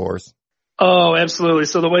home, of course. Oh, absolutely.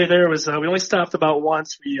 So the way there was, we only stopped about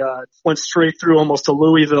once. We, went straight through almost to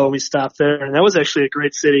Louisville. We stopped there, and that was actually a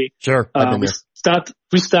great city. Sure. We stopped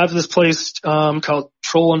at this place, called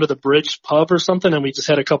Troll Under the Bridge Pub or something, and we just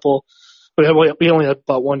had we only had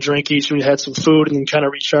about one drink each. We had some food and then kind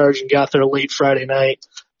of recharged and got there late Friday night.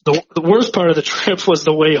 The worst part of the trip was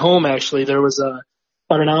the way home, actually. There was,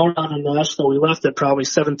 about an hour down in Nashville. We left at probably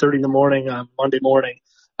 7:30 in the morning on Monday morning.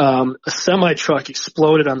 A semi truck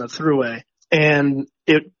exploded on the thruway, and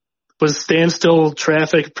it was standstill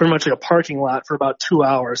traffic, pretty much like a parking lot for about 2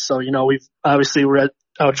 hours. So, you know, we're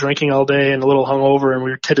out drinking all day and a little hungover, and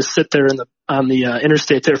we had to sit there on the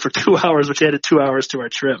interstate there for 2 hours, which added 2 hours to our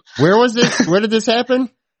trip. Where was this? Where did this happen?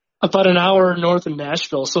 About an hour north of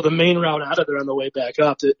Nashville. So the main route out of there on the way back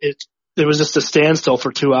up, it was just a standstill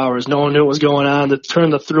for 2 hours. No one knew what was going on. They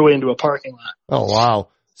turned the thruway into a parking lot. Oh, wow.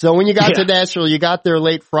 So when you got to Nashville, you got there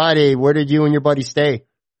late Friday. Where did you and your buddy stay?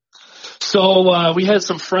 So we had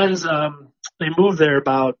some friends. They moved there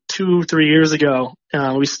about 2-3 years ago.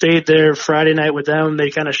 We stayed there Friday night with them.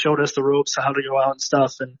 They kind of showed us the ropes of how to go out and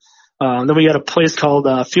stuff. And then we got a place called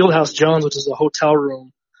Fieldhouse Jones, which is a hotel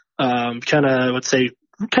room, kind of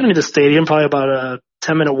near the stadium, probably about a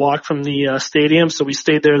 10-minute walk from the stadium. So we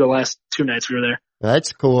stayed there the last 2 nights we were there.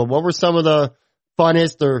 That's cool. What were some of the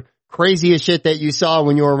funnest or craziest shit that you saw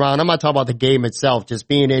when you were around? I'm not talking about the game itself, just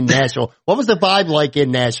being in Nashville. What was the vibe like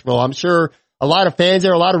in Nashville? I'm sure a lot of fans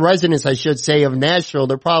there, a lot of residents, I should say, of Nashville.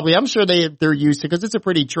 I'm sure they're used to, because it's a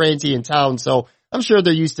pretty transient town. So I'm sure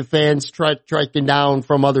they're used to fans tracking down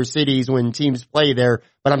from other cities when teams play there.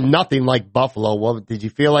 But I'm nothing like Buffalo. Did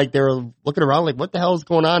you feel like they were looking around like, what the hell is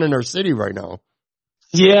going on in our city right now?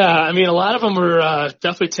 Yeah, I mean, a lot of them were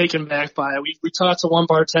definitely taken back by it. We talked to one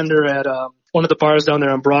bartender at one of the bars down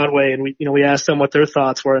there on Broadway, and we asked them what their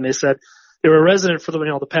thoughts were, and they said they were a resident for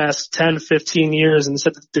the past 10, 15 years, and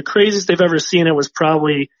said that the craziest they've ever seen it was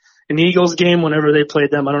probably an Eagles game whenever they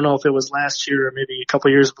played them. I don't know if it was last year or maybe a couple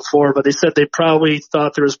of years before, but they said they probably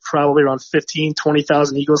thought there was probably around 15,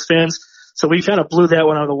 20,000 Eagles fans. So we kind of blew that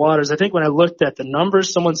one out of the waters. I think when I looked at the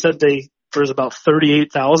numbers, someone said there was about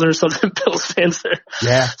 38,000 or something Bills fans there.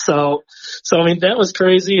 Yeah. So I mean, that was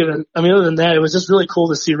crazy. And I mean, other than that, it was just really cool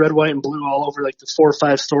to see red, white, and blue all over like the 4 or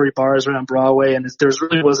 5 story bars right on Broadway. And there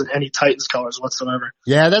really wasn't any Titans colors whatsoever.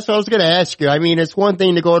 Yeah, that's what I was going to ask you. I mean, it's one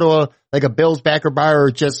thing to go to a Bills backer bar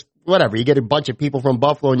or just whatever. You get a bunch of people from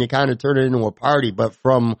Buffalo and you kind of turn it into a party. But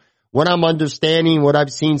from what I'm understanding, what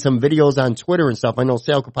I've seen some videos on Twitter and stuff, I know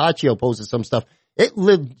Sal Capaccio posted some stuff. It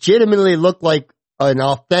legitimately looked like an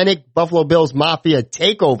authentic Buffalo Bills Mafia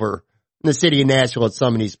takeover in the city of Nashville at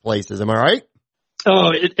some of these places. Am I right?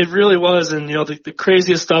 Oh, it really was. And, the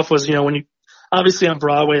craziest stuff was, when you, obviously on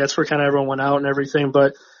Broadway, that's where kind of everyone went out and everything.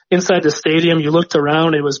 But inside the stadium, you looked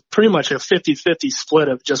around, it was pretty much a 50-50 split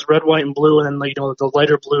of just red, white, and blue, and then, the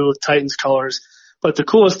lighter blue Titans colors. But the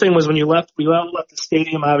coolest thing was when we left the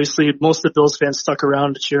stadium, obviously, most of the Bills fans stuck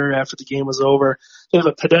around to cheer after the game was over. They have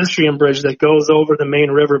a pedestrian bridge that goes over the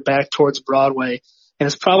main river back towards Broadway. And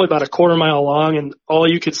it's probably about a quarter mile long, and all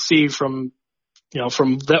you could see from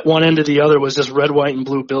that one end to the other was just red, white, and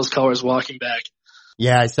blue Bills colors walking back.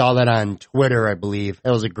 Yeah, I saw that on Twitter, I believe.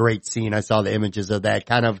 That was a great scene. I saw the images of that.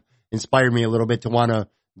 Kind of inspired me a little bit to want to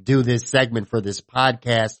do this segment for this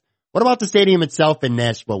podcast. What about the stadium itself in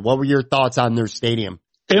Nashville? What were your thoughts on their stadium?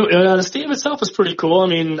 The stadium itself is pretty cool. I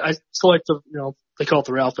mean, I still like they call it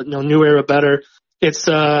the Ralph, but New Era better. It's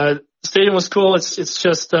the stadium was cool. It's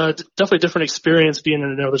just definitely a different experience being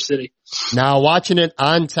in another city. Now, watching it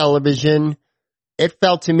on television, it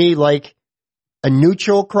felt to me like a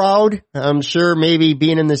neutral crowd. I'm sure maybe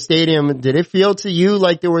being in the stadium, did it feel to you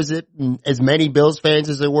like there was as many Bills fans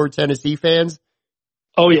as there were Tennessee fans?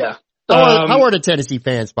 Oh yeah. How are the Tennessee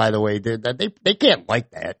fans, by the way? They can't like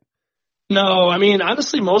that. No, I mean,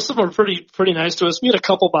 honestly, most of them are pretty nice to us. We had a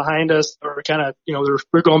couple behind us that were kind of,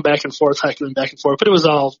 we're going back and forth, heckling back and forth, but it was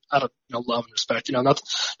all out of, love and respect,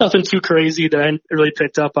 nothing too crazy that I really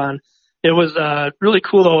picked up on. It was, really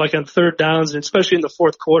cool though, like on third downs, and especially in the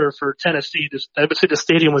fourth quarter for Tennessee, I would say the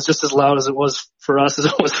stadium was just as loud as it was for us as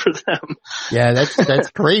it was for them. Yeah, that's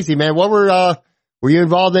crazy, man. What were you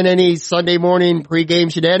involved in any Sunday morning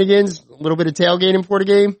pregame shenanigans? A little bit of tailgating before the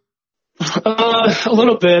game? A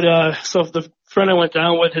little bit. So the friend I went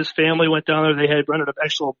down with, his family went down there. They had rented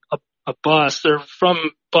a bus. They're from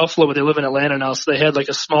Buffalo, but they live in Atlanta now. So they had like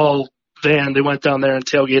a small van. They went down there and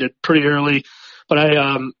tailgated pretty early. But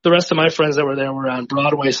the rest of my friends that were there were on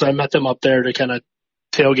Broadway. So I met them up there to kind of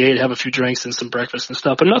tailgate, have a few drinks and some breakfast and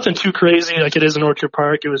stuff, but nothing too crazy like it is in Orchard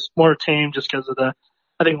Park. It was more tame just because of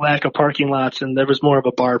lack of parking lots, and there was more of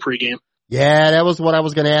a bar pregame. Yeah, that was what I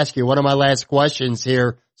was going to ask you. One of my last questions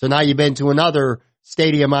here. So now you've been to another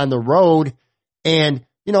stadium on the road, and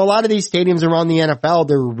a lot of these stadiums around the NFL,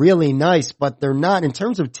 they're really nice, but they're not in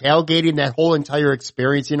terms of tailgating that whole entire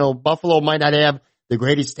experience. Buffalo might not have the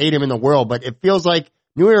greatest stadium in the world, but it feels like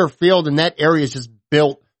New Era Field in that area is just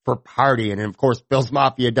built for partying. And of course, Bills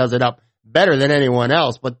Mafia does it up better than anyone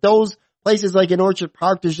else. But those places like in Orchard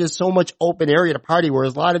Park, there's just so much open area to party,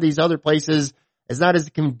 whereas a lot of these other places, it's not as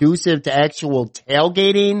conducive to actual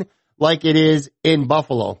tailgating like it is in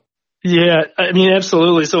Buffalo. Yeah, I mean,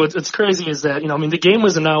 absolutely. So it's crazy is that, the game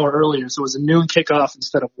was an hour earlier, so it was a noon kickoff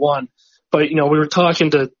instead of 1. But, we were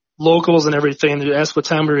talking to locals and everything. They asked what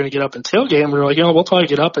time we were going to get up and tailgate, and we were like, we'll probably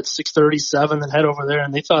get up at 6:30, 7 and head over there.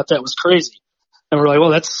 And they thought that was crazy. And we're like, well,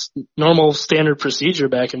 that's normal standard procedure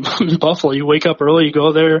back in Buffalo. You wake up early, you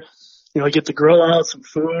go there, get the grill out, some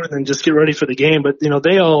food, and then just get ready for the game. But,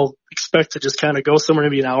 they all expect to just kind of go somewhere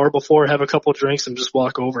maybe an hour before, have a couple of drinks, and just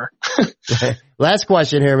walk over. Last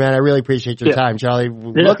question here, man. I really appreciate your time, Charlie.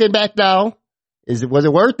 Looking back now, was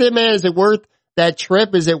it worth it, man? Is it worth that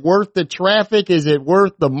trip? Is it worth the traffic? Is it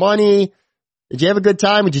worth the money? Did you have a good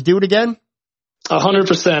time? Would you do it again?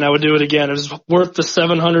 100%. I would do it again. It was worth the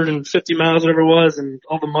 750 miles, whatever it was, and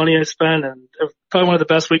all the money I spent, and it was probably one of the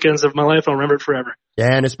best weekends of my life. I'll remember it forever.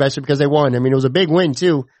 Yeah, and especially because they won. I mean, it was a big win,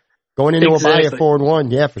 too. Going into Orbia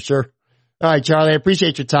 4-1. Yeah, for sure. All right, Charlie, I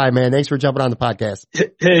appreciate your time, man. Thanks for jumping on the podcast.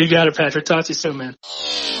 Hey, you got it, Patrick. Talk to you soon, man.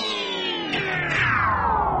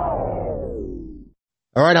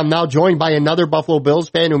 All right, I'm now joined by another Buffalo Bills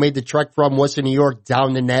fan who made the trek from Western New York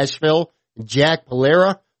down to Nashville, Jack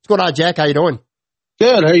Polera. What's going on, Jack? How you doing?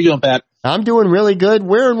 Good. How are you doing, Pat? I'm doing really good.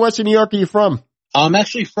 Where in Western New York are you from? I'm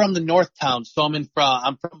actually from the North Town, so I'm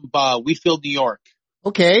from Wheatfield, New York.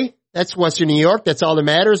 Okay, that's Western New York. That's all that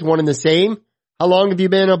matters. One and the same. How long have you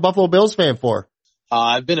been a Buffalo Bills fan for?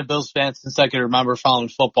 I've been a Bills fan since I can remember following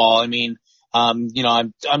football. I mean, I'm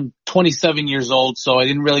 27 years old, so I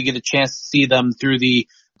didn't really get a chance to see them through the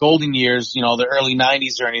golden years, the early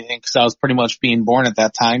 90s or anything, because I was pretty much being born at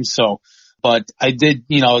that time. So, but I did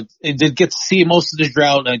get to see most of the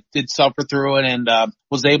drought. I did suffer through it and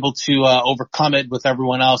was able to overcome it with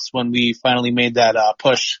everyone else when we finally made that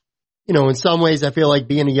push. In some ways, I feel like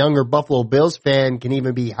being a younger Buffalo Bills fan can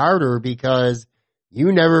even be harder because you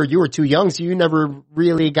were too young, so you never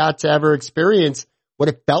really got to ever experience what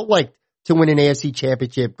it felt like to win an AFC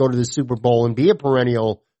championship, go to the Super Bowl, and be a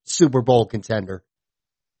perennial Super Bowl contender.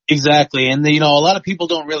 Exactly. And, a lot of people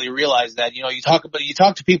don't really realize that, you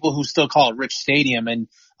talk to people who still call it Rich Stadium and,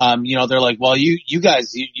 they're like, well, you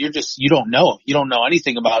guys, you don't know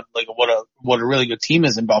anything about like what a really good team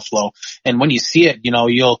is in Buffalo. And when you see it,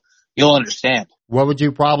 you'll understand. What would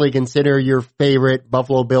you probably consider your favorite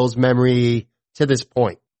Buffalo Bills memory to this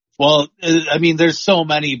point? Well, I mean, there's so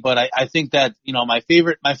many, but I think that, my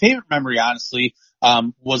favorite memory, honestly,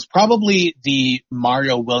 was probably the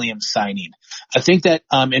Mario Williams signing. I think that,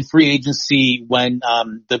 in free agency, when,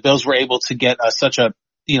 the Bills were able to get such a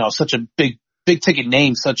big ticket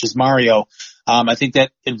name such as Mario, I think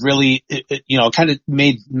that it really, kind of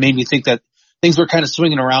made me think that things were kind of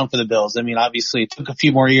swinging around for the Bills. I mean, obviously it took a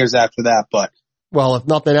few more years after that, but. Well, if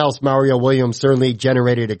nothing else, Mario Williams certainly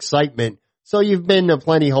generated excitement. So you've been to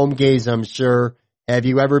plenty home games, I'm sure. Have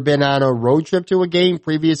you ever been on a road trip to a game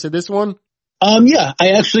previous to this one? Yeah, I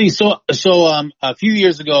actually, a few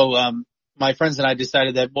years ago, my friends and I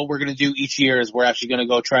decided that what we're going to do each year is we're actually going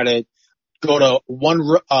to try to go to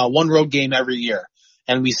one road game every year.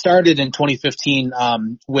 And we started in 2015,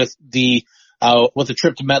 with a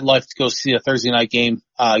trip to MetLife to go see a Thursday night game,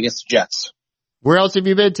 against the Jets. Where else have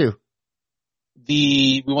you been to?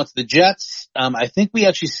 We went to the Jets. I think we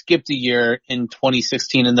actually skipped a year in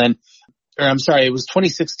 2016 it was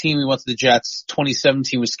 2016 we went to the Jets.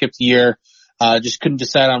 2017 we skipped a year. Just couldn't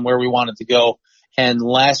decide on where we wanted to go. And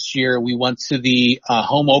last year we went to the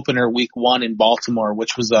home opener week 1 in Baltimore,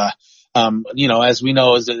 which was as we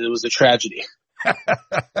know, it was a tragedy.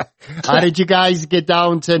 How did you guys get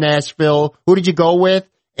down to Nashville? Who did you go with?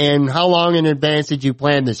 And how long in advance did you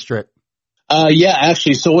plan this trip? Yeah,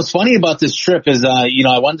 actually. So what's funny about this trip is, I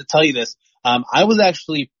wanted to tell you this.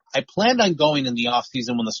 I planned on going in the off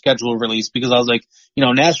season when the schedule released because I was like,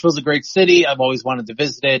 Nashville's a great city. I've always wanted to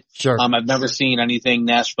visit it. Sure. I've never seen anything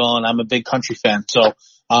Nashville and I'm a big country fan. So,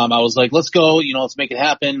 I was like, let's go, let's make it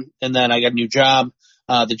happen. And then I got a new job.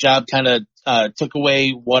 The job kind of, took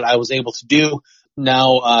away what I was able to do.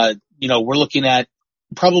 Now, we're looking at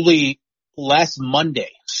probably last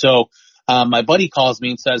Monday. So, my buddy calls me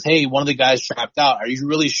and says, hey, one of the guys dropped out. Are you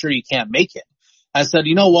really sure you can't make it? I said,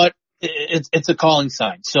 you know what? It's a calling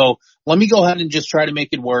sign. So let me go ahead and just try to make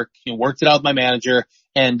it work. Worked it out with my manager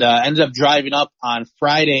and, ended up driving up on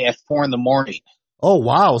Friday at 4 a.m. Oh,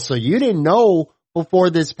 wow. So you didn't know before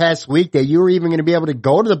this past week that you were even going to be able to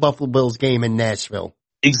go to the Buffalo Bills game in Nashville.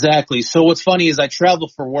 Exactly. So what's funny is I travel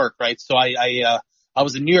for work, right? So I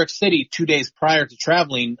was in New York City 2 days prior to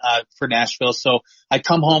traveling, for Nashville. So I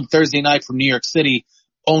come home Thursday night from New York City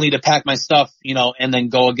only to pack my stuff, and then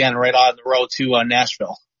go again right on the road to,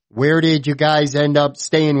 Nashville. Where did you guys end up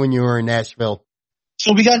staying when you were in Nashville?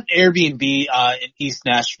 So we got an Airbnb, in East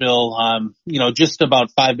Nashville, just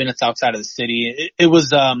about 5 minutes outside of the city. It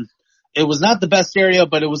was not the best area,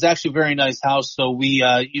 but it was actually a very nice house. So we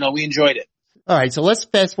enjoyed it. All right. So let's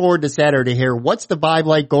fast forward to Saturday here. What's the vibe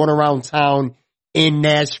like going around town in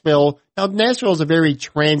Nashville? Now, Nashville is a very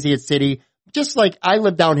transient city. Just like I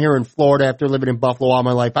live down here in Florida after living in Buffalo all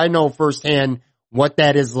my life. I know firsthand what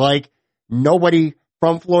that is like. Nobody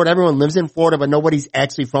from Florida, everyone lives in Florida, but nobody's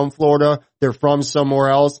actually from Florida. They're from somewhere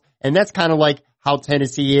else. And that's kind of like how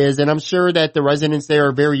Tennessee is. And I'm sure that the residents there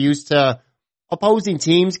are very used to opposing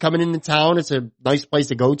teams coming into town. It's a nice place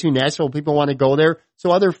to go to. Nashville, people want to go there.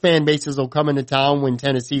 So other fan bases will come into town when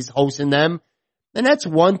Tennessee's hosting them. And that's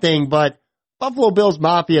one thing, but Buffalo Bills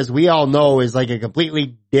Mafia, as we all know, is like a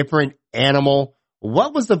completely different animal.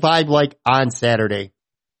 What was the vibe like on Saturday?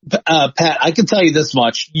 Pat, I can tell you this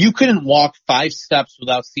much. You couldn't walk 5 steps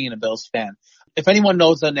without seeing a Bills fan. If anyone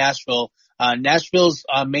knows Nashville, Nashville's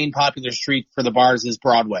main popular street for the bars is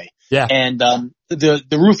Broadway. Yeah. And the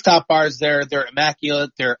rooftop bars there, they're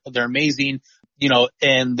immaculate. They're amazing. You know,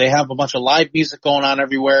 and they have a bunch of live music going on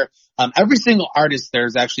everywhere. Every single artist there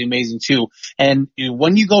is actually amazing too. And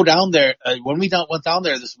when you go down there, when we went down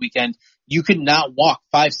there this weekend, you could not walk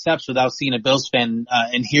 5 steps without seeing a Bills fan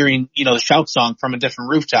and hearing, you know, the shout song from a different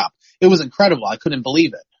rooftop. It was incredible. I couldn't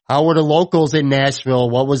believe it. How were the locals in Nashville?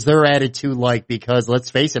 What was their attitude like? Because let's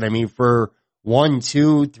face it, I mean, for 1,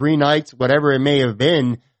 2, 3 nights, whatever it may have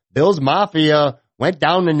been, Bills Mafia went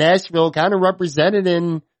down to Nashville, kind of represented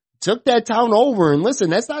and took that town over. And listen,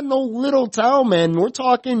 that's not no little town, man. We're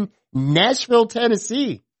talking Nashville,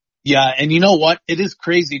 Tennessee. Yeah, and you know what? It is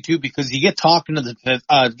crazy too because you get talking to the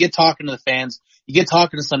fans, you get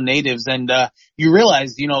talking to some natives, and you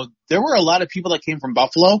realize, you know, there were a lot of people that came from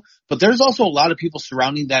Buffalo, but there's also a lot of people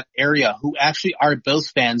surrounding that area who actually are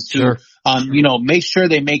Bills fans who, you know, make sure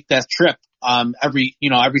they make that trip every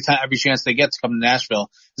chance they get to come to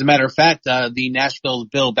Nashville. As a matter of fact, the Nashville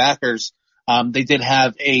Bill backers, they did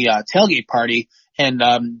have a tailgate party,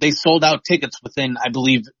 and they sold out tickets within, I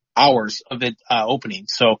believe, hours of it opening.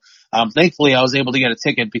 So thankfully I was able to get a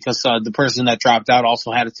ticket because the person that dropped out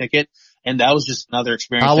also had a ticket, and that was just another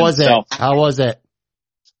experience. How was it?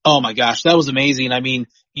 Oh my gosh, that was amazing. I mean,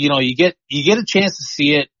 you know, you get a chance to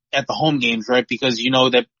see it at the home games, right? Because you know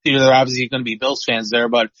that there are obviously going to be Bills fans there,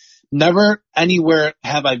 but never anywhere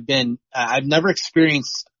have I been. I've never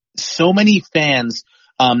experienced so many fans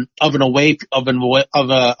of an away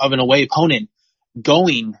opponent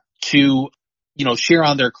going to, you know, cheer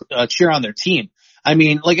on their team. I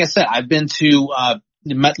mean, like I said, I've been to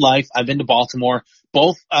MetLife, I've been to Baltimore.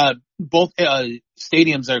 Both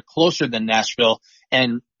stadiums are closer than Nashville,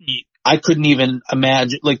 and I couldn't even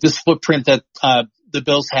imagine, like, this footprint that the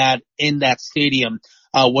Bills had in that stadium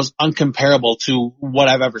was uncomparable to what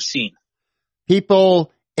I've ever seen.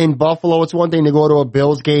 People in Buffalo, it's one thing to go to a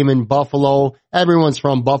Bills game in Buffalo. Everyone's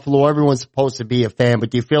from Buffalo. Everyone's supposed to be a fan, but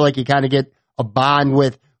do you feel like you kind of get a bond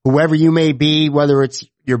with whoever you may be, whether it's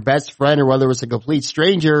your best friend or whether it's a complete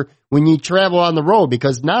stranger, when you travel on the road?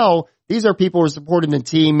 Because now these are people who are supporting the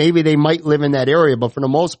team. Maybe they might live in that area, but for the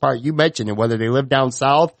most part, you mentioned it, whether they live down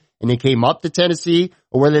south and they came up to Tennessee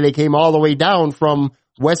or whether they came all the way down from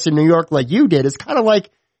Western New York like you did. It's kind of like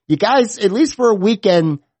you guys, at least for a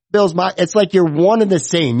weekend, Bills, it's like you're one and the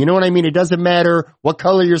same. You know what I mean? It doesn't matter what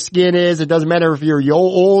color your skin is. It doesn't matter if you're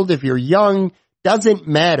old, if you're young. Doesn't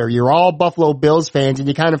matter. You're all Buffalo Bills fans, and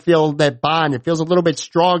you kind of feel that bond. It feels a little bit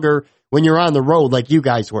stronger when you're on the road like you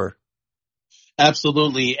guys were.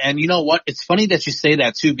 Absolutely. And you know what? It's funny that you say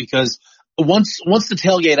that too, because once the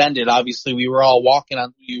tailgate ended, obviously we were all walking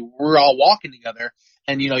together,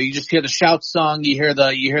 and you know, you just hear the shout song, you hear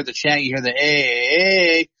the chant, you hear the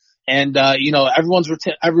hey, and you know, everyone's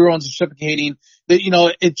reciprocating. You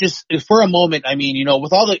know, it just, for a moment, I mean, you know,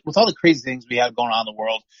 with all the crazy things we have going on in the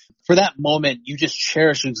world, for that moment, you just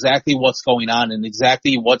cherish exactly what's going on and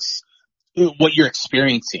exactly what you're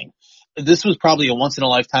experiencing. This was probably a once in a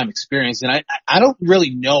lifetime experience. And I don't really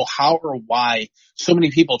know how or why so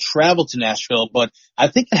many people traveled to Nashville, but I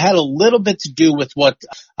think it had a little bit to do with what,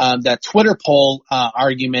 that Twitter poll,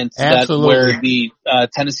 argument that where the,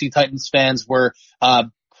 Tennessee Titans fans were,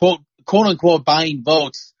 quote unquote buying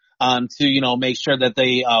votes, to, you know, make sure that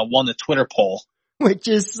they, won the Twitter poll. Which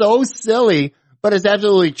is so silly, but it's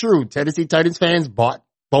absolutely true. Tennessee Titans fans bought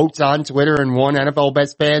votes on Twitter and won NFL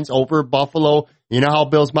best fans over Buffalo. You know how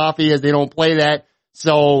Bills Mafia is. They don't play that.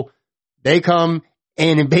 So they come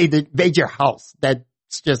and invade your house.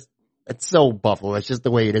 It's so Buffalo. It's just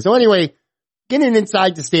the way it is. So anyway, getting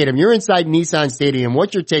inside the stadium, you're inside Nissan Stadium.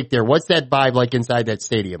 What's your take there? What's that vibe like inside that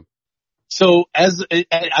stadium? So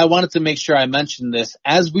I wanted to make sure I mentioned this,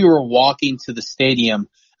 as we were walking to the stadium,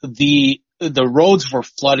 the roads were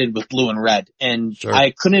flooded with blue and red, and sure.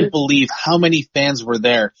 I couldn't believe how many fans were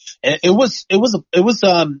there. It was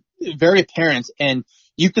very apparent, and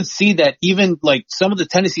you could see that even like some of the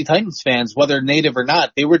Tennessee Titans fans, whether native or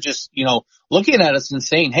not, they were just, you know, looking at us and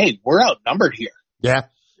saying, "Hey, we're outnumbered here." Yeah.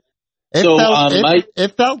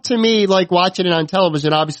 It felt to me like watching it on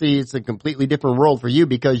television. Obviously, it's a completely different world for you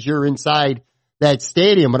because you're inside that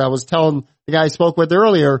stadium. But I was telling the guy I spoke with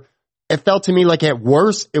earlier, it felt to me like at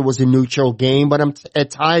worst it was a neutral game, but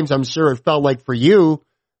at times I'm sure it felt like for you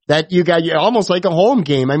that you got almost like a home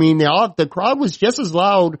game. I mean, the crowd was just as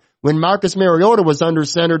loud when Marcus Mariota was under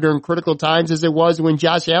center during critical times as it was when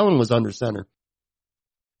Josh Allen was under center.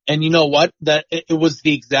 And you know what? That it was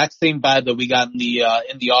the exact same vibe that we got in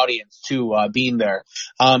the audience too, being there.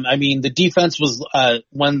 I mean, the defense was,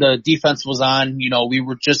 when the defense was on, we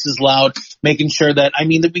were just as loud, making sure that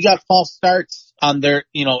we got false starts on their,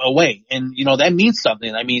 away. And, that means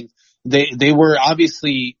something. I mean, they were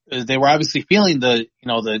obviously feeling the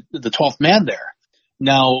 12th man there.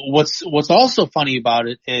 Now, what's also funny about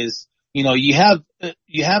it is, you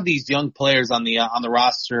have these young players on the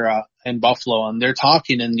roster, in Buffalo, and they're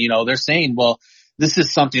talking and, they're saying, well, this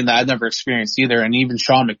is something that I've never experienced either. And even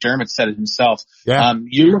Sean McDermott said it himself. Yeah.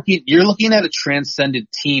 You're looking at a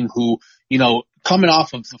transcended team who, coming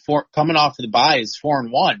off of the bye is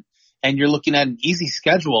 4-1, and you're looking at an easy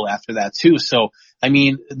schedule after that too. So,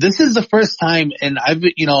 this is the first time, and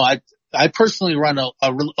I personally run a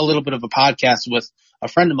little bit of a podcast with a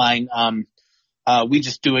friend of mine. We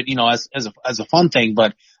just do it, as a fun thing,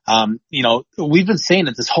 but, we've been saying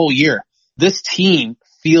it this whole year. This team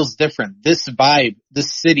feels different. This vibe,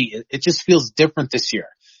 this city, it just feels different this year.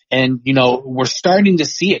 And, we're starting to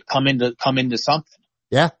see it come into something.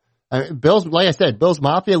 Yeah. Bills, like I said, Bills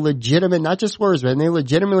Mafia, legitimate, not just words, man. They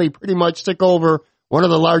legitimately pretty much took over one of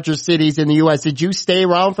the larger cities in the U.S. Did you stay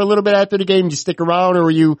around for a little bit after the game? Did you stick around, or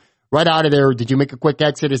were you right out of there? Or did you make a quick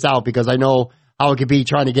exodus out? Because I know how it could be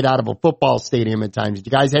trying to get out of a football stadium at times. Did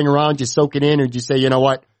you guys hang around, just soak it in, or did you say, you know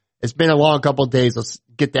what, it's been a long couple of days, let's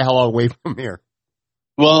get the hell away from here?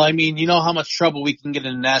 Well, you know how much trouble we can get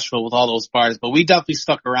in Nashville with all those bars, but we definitely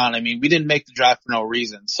stuck around. We didn't make the drive for no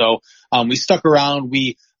reason. So, we stuck around.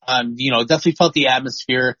 We, definitely felt the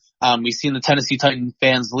atmosphere. We seen the Tennessee Titan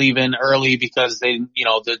fans leaving early because they,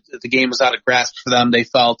 the game was out of grasp for them. They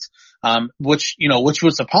felt, which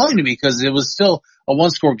was appalling to me because it was still a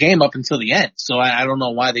 1-score game up until the end. So I don't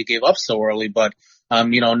know why they gave up so early, but,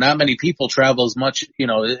 not many people travel as much.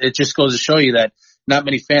 It just goes to show you that not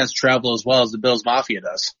many fans travel as well as the Bills Mafia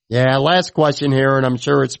does. Yeah. Last question here, and I'm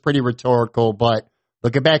sure it's pretty rhetorical, but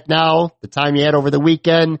looking back now, the time you had over the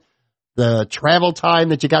weekend, the travel time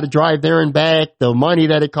that you got to drive there and back, the money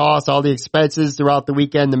that it costs, all the expenses throughout the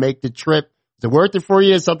weekend to make the trip. Is it worth it for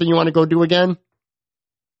you? Is it something you want to go do again?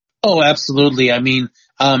 Oh, absolutely. Like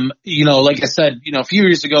I said, a few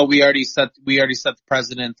years ago, we already set the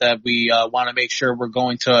precedent that we want to make sure we're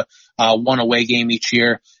going to one away game each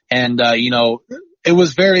year. And, it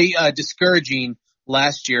was very discouraging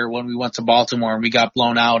last year when we went to Baltimore and we got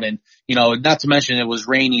blown out. And, not to mention it was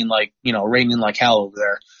raining like hell over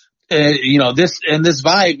there. This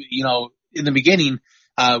vibe, in the beginning,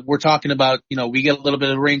 we're talking about, we get a little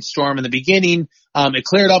bit of rainstorm in the beginning. It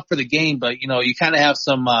cleared up for the game, but, you kind of have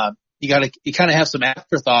some, have some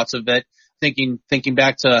afterthoughts of it, thinking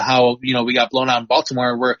back to how, we got blown out in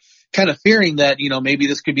Baltimore. We're kind of fearing that, maybe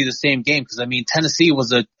this could be the same game. Cause Tennessee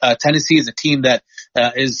is a team that,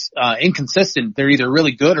 is, inconsistent. They're either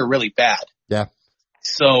really good or really bad. Yeah.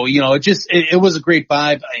 So, it was a great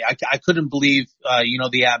vibe. I couldn't believe,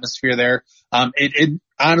 the atmosphere there. It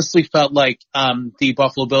honestly felt like, the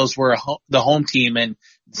Buffalo Bills were the home team and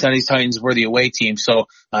Tennessee Titans were the away team. So,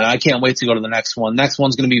 I can't wait to go to the next one. Next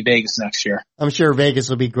one's going to be Vegas next year. I'm sure Vegas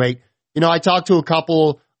will be great. I talked to a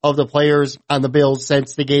couple of the players on the Bills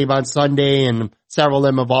since the game on Sunday, and several of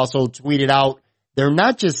them have also tweeted out. They're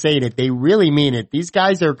not just saying it. They really mean it. These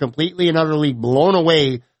guys are completely and utterly blown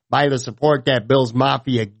away by the support that Bills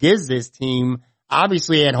Mafia gives this team,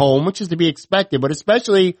 obviously at home, which is to be expected, but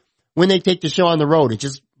especially when they take the show on the road. It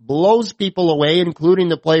just blows people away, including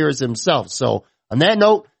the players themselves. So on that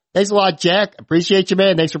note, thanks a lot, Jack. Appreciate you,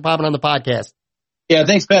 man. Thanks for popping on the podcast. Yeah,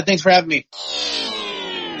 thanks, Pat. Thanks for having me.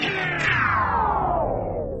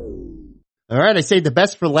 All right, I saved the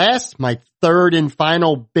best for last. My third and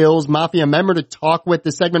final Bills Mafia member to talk with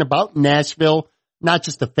this segment about Nashville. Not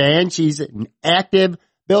just a fan, she's an active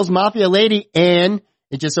Bills Mafia lady, and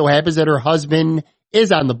it just so happens that her husband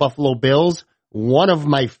is on the Buffalo Bills. One of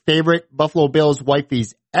my favorite Buffalo Bills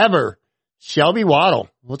wifeys ever, Shelby Waddle.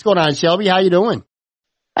 What's going on, Shelby? How you doing?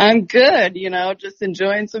 I'm good, just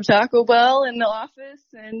enjoying some Taco Bell in the office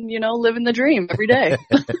and, living the dream every day.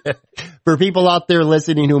 For people out there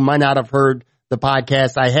listening who might not have heard the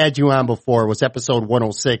podcast, I had you on before. It was episode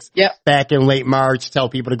 106 back in late March. Tell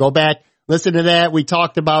people to go back, listen to that. We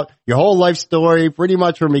talked about your whole life story, pretty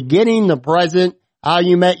much from beginning to present, how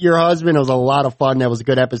you met your husband. It was a lot of fun. That was a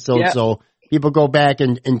good episode. So people go back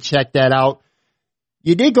and check that out.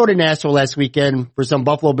 You did go to Nashville last weekend for some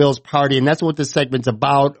Buffalo Bills party, and that's what this segment's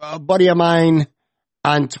about. A buddy of mine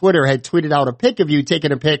on Twitter had tweeted out a pic of you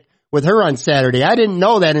taking a pic with her on Saturday. I didn't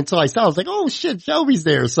know that until I saw it. I was like, oh shit, Shelby's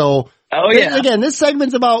there. So again, this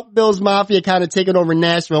segment's about Bills Mafia kind of taking over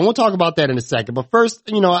Nashville. And we'll talk about that in a second. But first,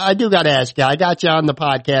 I do got to ask you, I got you on the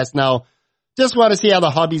podcast now. Just want to see how the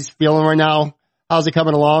hubby's feeling right now. How's it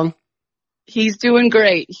coming along? He's doing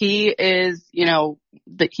great. He is,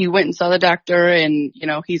 he went and saw the doctor and,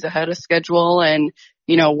 he's ahead of schedule and,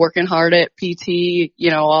 working hard at PT,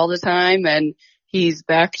 all the time. And he's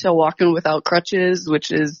back to walking without crutches,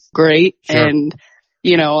 which is great. Sure. And,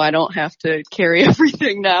 I don't have to carry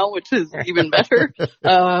everything now, which is even better.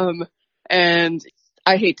 And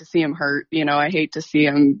I hate to see him hurt. I hate to see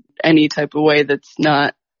him any type of way that's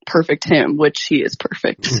not perfect him, which he is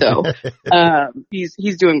perfect. So,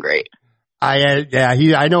 he's doing great.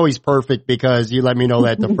 I know he's perfect because you let me know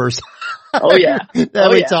that the first Oh yeah.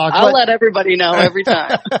 talk. I'll let everybody know every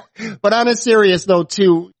time. But on a serious note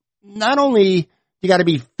too, not only you got to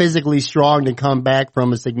be physically strong to come back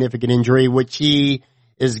from a significant injury, which he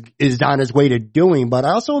is on his way to doing, but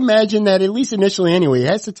I also imagine that at least initially anyway, it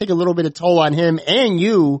has to take a little bit of toll on him and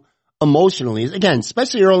you emotionally. Again,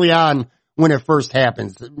 especially early on when it first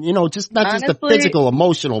happens, just not just the physical,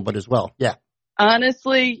 emotional, but as well. Yeah.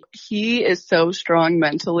 Honestly, he is so strong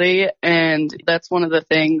mentally, and that's one of the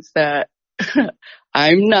things that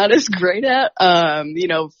I'm not as great at,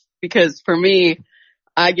 because for me,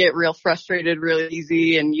 I get real frustrated really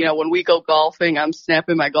easy. And, when we go golfing, I'm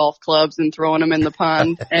snapping my golf clubs and throwing them in the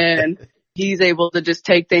pond. And he's able to just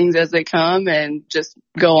take things as they come and just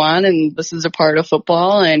go on. And this is a part of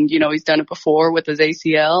football. And, he's done it before with his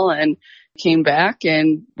ACL and came back,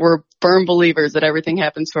 and we're firm believers that everything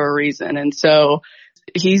happens for a reason. And so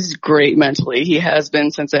he's great mentally. He has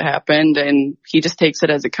been since it happened, and he just takes it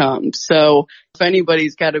as it comes. So if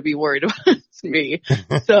anybody's got to be worried about it, it's me.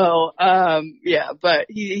 So, but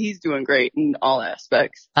he's doing great in all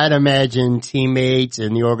aspects. I'd imagine teammates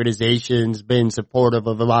and the organization's been supportive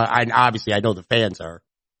of him. Obviously, I know the fans are.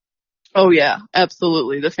 Oh yeah,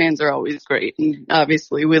 absolutely. The fans are always great. And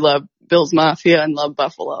obviously we love Bills Mafia and love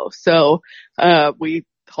Buffalo. So, we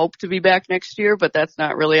hope to be back next year, but that's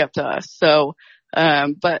not really up to us. So,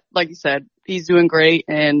 but like you said, he's doing great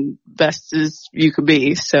and best as you could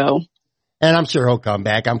be. So. And I'm sure he'll come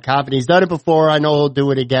back. I'm confident he's done it before. I know he'll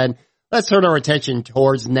do it again. Let's turn our attention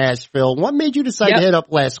towards Nashville. What made you decide to hit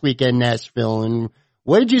up last weekend, Nashville? And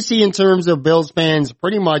what did you see in terms of Bills fans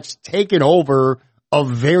pretty much taking over a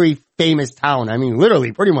very famous town? I mean,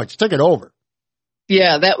 literally pretty much took it over.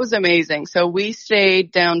 Yeah, that was amazing. So we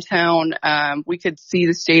stayed downtown. We could see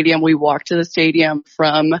the stadium. We walked to the stadium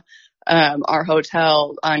from our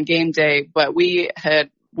hotel on game day, but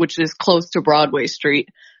which is close to Broadway Street.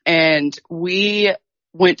 And we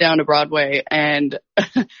went down to Broadway, and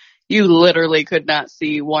you literally could not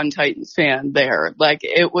see one Titans fan there. Like,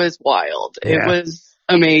 it was wild. Yeah. It was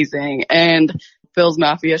amazing. And Bills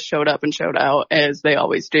Mafia showed up and showed out, as they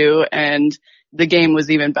always do, and the game was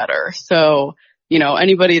even better. So,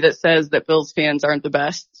 anybody that says that Bills fans aren't the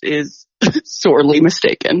best is sorely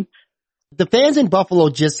mistaken. The fans in Buffalo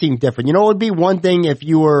just seem different. It would be one thing if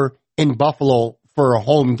you were in Buffalo for a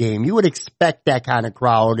home game. You would expect that kind of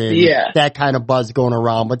crowd and that kind of buzz going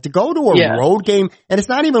around. But to go to a road game, and it's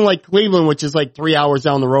not even like Cleveland, which is like 3 hours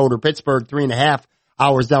down the road, or Pittsburgh, 3.5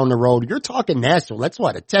 hours down the road. You're talking Nashville. That's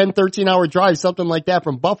what, a 10, 13-hour drive, something like that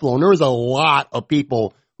from Buffalo. And there was a lot of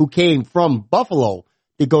people who came from Buffalo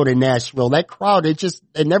to go to Nashville. That crowd, it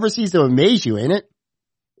never ceases to amaze you, ain't it?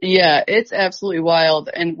 Yeah, it's absolutely wild.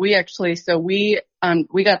 And we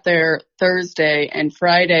got there Thursday, and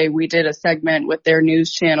Friday we did a segment with their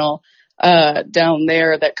news channel down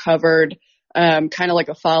there that covered kind of like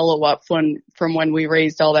a follow-up from when we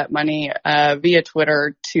raised all that money via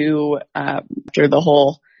Twitter to after the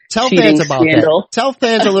whole Tell fans about scandal. that. Tell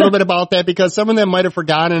fans a little bit about that, because some of them might have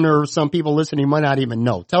forgotten, or some people listening might not even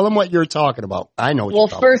know. Tell them what you're talking about. I know what you're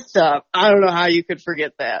talking about. Well, first up, I don't know how you could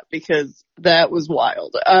forget that, because that was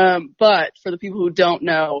wild. But for the people who don't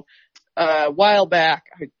know, a while back,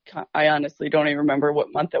 I honestly don't even remember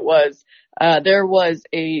what month it was. There was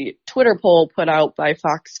a Twitter poll put out by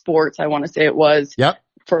Fox Sports, I want to say it was,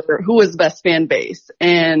 for who was the best fan base.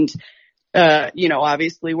 And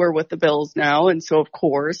obviously we're with the Bills now. And so of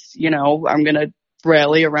course, I'm going to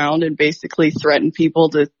rally around and basically threaten people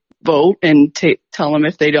to vote and tell them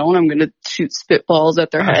if they don't, I'm going to shoot spitballs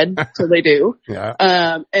at their head. So they do.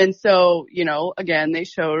 Yeah. And so, again, they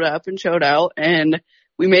showed up and showed out, and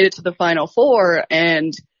we made it to the Final Four,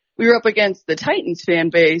 and we were up against the Titans fan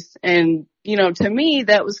base. And, to me,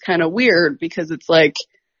 that was kind of weird, because it's like,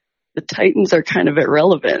 the Titans are kind of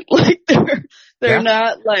irrelevant. Like they're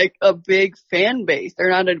not like a big fan base. They're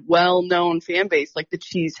not a well-known fan base like the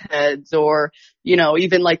Cheeseheads or, you know,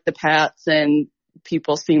 even like the Pats, and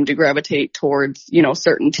people seem to gravitate towards, you know,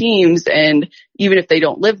 certain teams. And even if they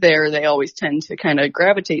don't live there, they always tend to kind of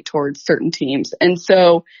gravitate towards certain teams. And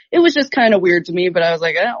so it was just kind of weird to me, but I was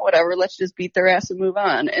like, whatever, let's just beat their ass and move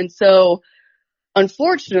on. And so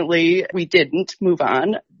unfortunately, we didn't move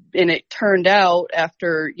on. And it turned out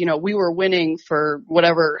after, you know, we were winning for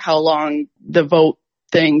how long the vote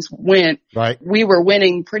things went. Right. We were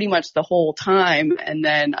winning pretty much the whole time. And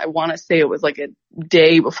then I want to say it was like a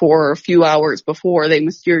day before or a few hours before they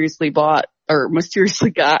mysteriously got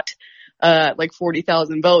like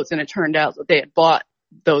 40,000 votes. And it turned out that they had bought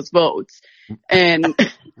those votes. And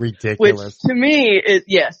ridiculous. Which to me it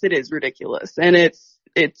is ridiculous. And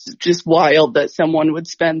it's just wild that someone would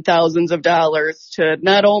spend thousands of dollars to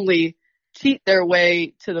not only cheat their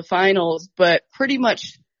way to the finals, but pretty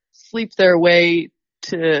much sleep their way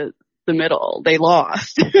to the middle. They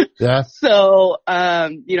lost. Yeah. So,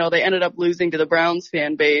 you know, they ended up losing to the Browns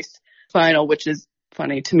fan base final, which is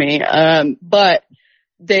funny to me. But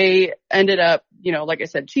they ended up, you know, like I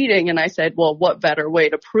said, cheating. And I said, well, what better way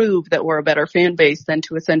to prove that we're a better fan base than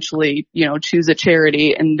to essentially, you know, choose a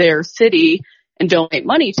charity in their city and donate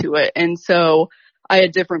money to it. And so I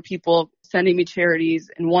had different people sending me charities,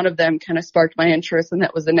 and one of them kind of sparked my interest, and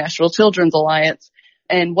that was the National Children's Alliance.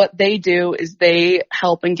 And what they do is they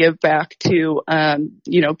help and give back to,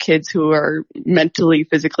 you know, kids who are mentally,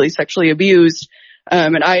 physically, sexually abused.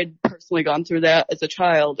 And I had personally gone through that as a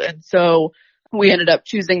child. And so we ended up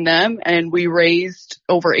choosing them, and we raised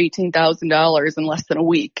over $18,000 in less than a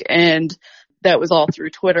week. And that was all through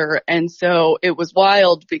Twitter. And so it was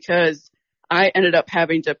wild because I ended up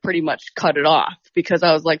having to pretty much cut it off, because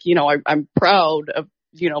I was like, you know, I'm proud of,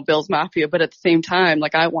 you know, Bills Mafia, but at the same time,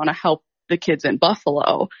 like, I want to help the kids in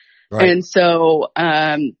Buffalo. Right. And so,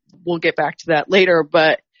 we'll get back to that later,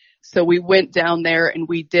 but so we went down there and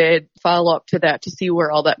we did follow up to that to see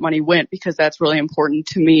where all that money went, because that's really important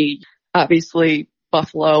to me. Obviously,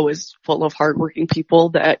 Buffalo is full of hardworking people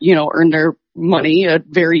that, you know, earn their money a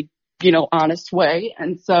very, you know, honest way.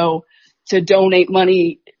 And so to donate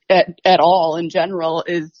money at all in general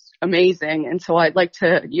is amazing. And so I'd like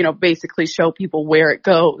to, you know, basically show people where it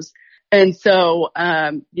goes. And so,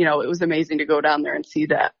 you know, it was amazing to go down there and see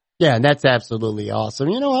that. Yeah, and that's absolutely awesome.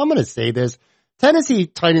 You know, I'm going to say this. Tennessee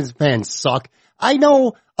Titans fans suck. I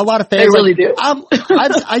know a lot of fans. They really do.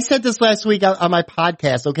 I said this last week on my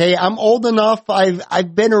podcast, okay? I'm old enough.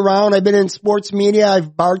 I've been around. I've been in sports media. I've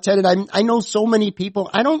bartended. I know so many people.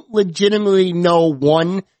 I don't legitimately know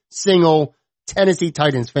one single Tennessee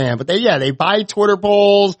Titans fan, but they buy Twitter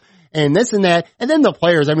polls and this and that. And then the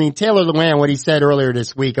players, I mean, Taylor Lewan, what he said earlier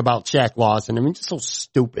this week about Shaq Lawson, I mean, just so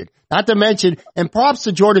stupid. Not to mention, and props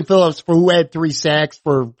to Jordan Phillips for who had 3 sacks,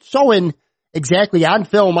 for showing exactly on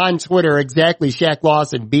film on Twitter exactly Shaq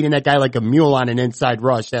Lawson beating that guy like a mule on an inside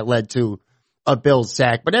rush that led to a Bills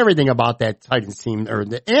sack. But everything about that Titans team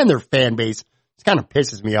and their fan base just kind of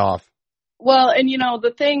pisses me off. Well, and you know,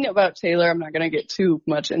 the thing about Taylor, I'm not going to get too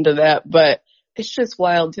much into that, but it's just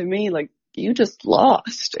wild to me. Like, you just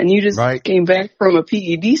lost and you just came back from a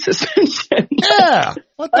PED suspension. Yeah.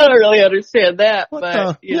 I don't really understand that,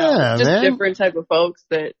 but you know, just different type of folks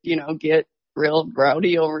that, you know, get real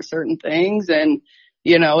rowdy over certain things, and,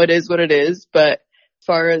 you know, it is what it is. But as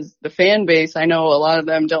far as the fan base, I know a lot of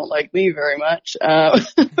them don't like me very much.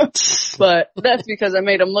 But that's because I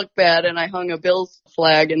made them look bad and I hung a Bills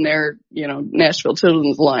flag in their, you know, Nashville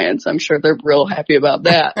Children's Alliance. I'm sure they're real happy about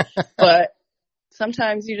that. But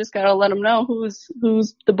sometimes you just gotta let them know who's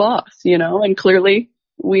the boss, you know, and clearly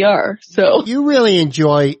we are. So you really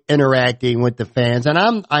enjoy interacting with the fans. And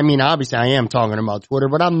obviously I am talking about Twitter,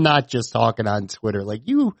 but I'm not just talking on Twitter. Like,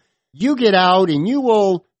 you get out and you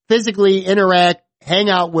will physically interact,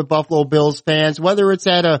 hang out with Buffalo Bills fans, whether it's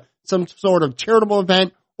at some sort of charitable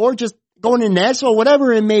event or just going to Nashville,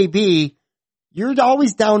 whatever it may be. You're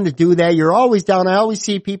always down to do that. You're always down. I always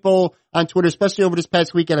see people on Twitter, especially over this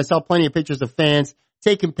past weekend. I saw plenty of pictures of fans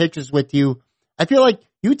taking pictures with you. I feel like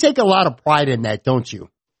you take a lot of pride in that, don't you?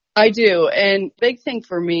 I do. And big thing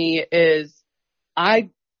for me is I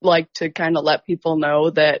like to kind of let people know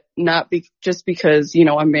that just because, you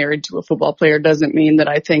know, I'm married to a football player doesn't mean that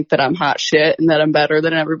I think that I'm hot shit and that I'm better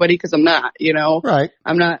than everybody, because I'm not, you know. Right.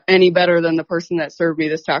 I'm not any better than the person that served me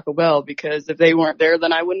this Taco Bell, because if they weren't there,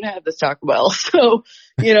 then I wouldn't have this Taco Bell. So,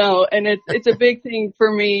 you know, and it's a big thing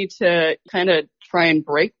for me to kind of try and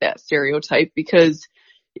break that stereotype, because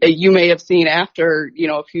you may have seen after, you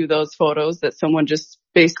know, a few of those photos that someone just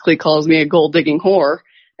basically calls me a gold digging whore.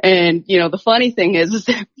 And, you know, the funny thing is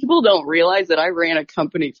that people don't realize that I ran a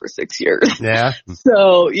company for 6 years. Yeah.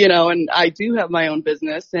 So, you know, and I do have my own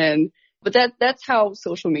business but that's how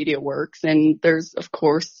social media works. And there's, of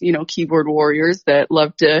course, you know, keyboard warriors that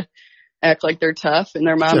love to act like they're tough in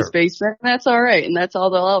their mom's basement. And that's all right. And that's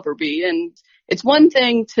all they'll ever be. And it's one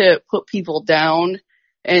thing to put people down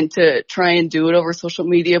and to try and do it over social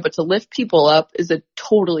media, but to lift people up is a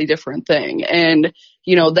totally different thing. And,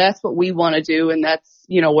 you know, that's what we want to do. And that's,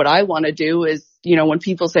 you know, what I want to do is, you know, when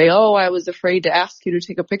people say, oh, I was afraid to ask you to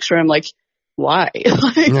take a picture, I'm like, why?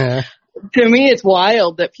 To me, it's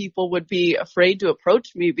wild that people would be afraid to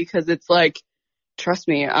approach me because it's like, trust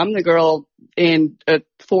me, I'm the girl in a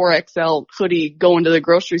 4XL hoodie going to the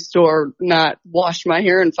grocery store, not wash my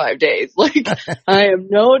hair in 5 days. Like, I am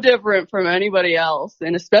no different from anybody else.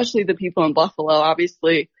 And especially the people in Buffalo.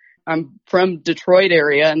 Obviously, I'm from Detroit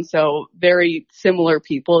area. And so very similar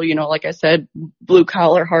people, you know, like I said, blue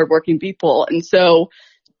collar, hardworking people. And so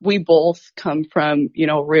we both come from, you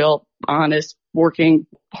know, real honest, working,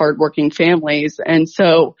 hardworking families. And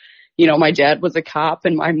so, you know, my dad was a cop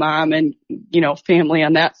and my mom and, you know, family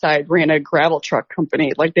on that side ran a gravel truck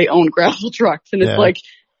company. Like they own gravel trucks. And it's like,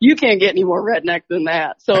 you can't get any more redneck than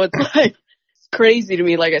that. So it's like, it's crazy to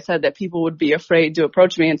me, like I said, that people would be afraid to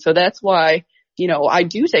approach me. And so that's why, you know, I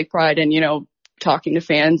do take pride in, you know, talking to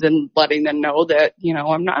fans and letting them know that, you know,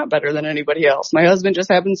 I'm not better than anybody else. My husband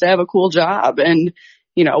just happens to have a cool job and,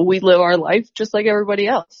 you know, we live our life just like everybody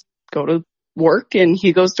else. Go to work and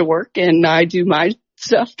he goes to work and I do my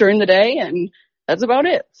stuff during the day and that's about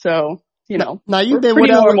it. So, you know, now you've been with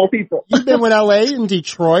normal people. You've been with LA and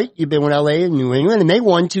Detroit. You've been with LA and New England and they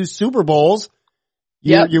won 2 Super Bowls.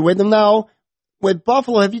 You're with them now. With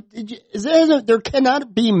Buffalo, there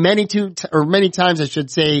cannot be many times I should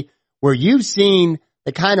say where you've seen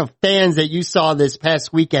the kind of fans that you saw this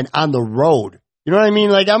past weekend on the road. You know what I mean?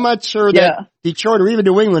 Like, I'm not sure that Detroit or even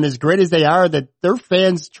New England, as great as they are, that their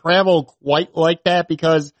fans travel quite like that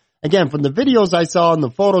because, again, from the videos I saw and the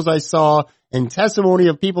photos I saw and testimony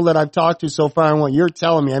of people that I've talked to so far and what you're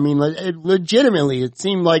telling me, I mean, legitimately, it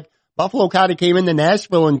seemed like Buffalo kind of came into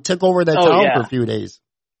Nashville and took over that town for a few days.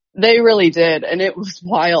 They really did. And it was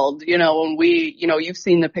wild, you know, when you've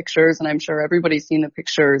seen the pictures and I'm sure everybody's seen the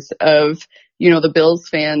pictures of, you know, the Bills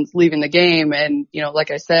fans leaving the game. And, you know,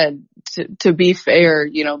 like I said, to be fair,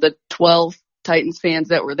 you know, the 12 Titans fans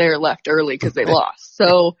that were there left early because they lost.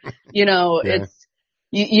 So, you know,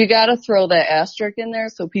 you got to throw that asterisk in there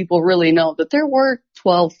so people really know that there were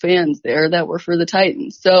 12 fans there that were for the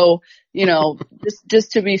Titans. So, you know,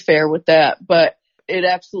 just to be fair with that, but it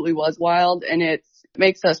absolutely was wild and it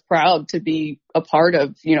makes us proud to be a part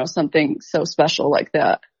of, you know, something so special like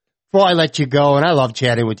that. Before I let you go, and I love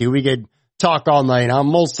chatting with you, we could talk all night. I'm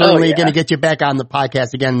most certainly going to get you back on the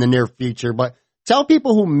podcast again in the near future, but tell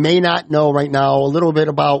people who may not know right now a little bit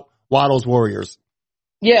about Waddles Warriors.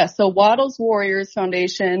 Yeah, so Waddles Warriors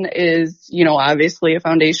Foundation is, you know, obviously a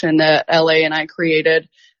foundation that LA and I created.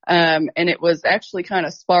 And it was actually kind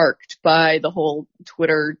of sparked by the whole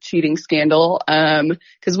Twitter cheating scandal.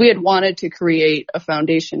 Cause we had wanted to create a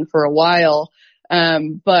foundation for a while.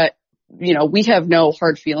 But, you know, we have no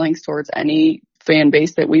hard feelings towards any fan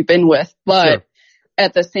base that we've been with. But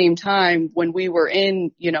at the same time, when we were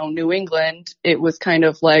in, you know, New England, it was kind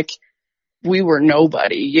of like we were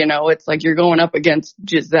nobody, you know, it's like you're going up against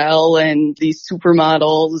Giselle and these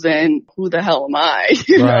supermodels and who the hell am I,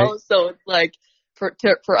 you know? So it's like,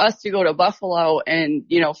 for us to go to Buffalo and,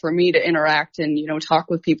 you know, for me to interact and, you know,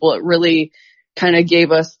 talk with people, it really kind of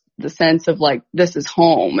gave us the sense of like, this is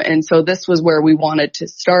home. And so this was where we wanted to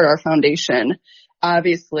start our foundation.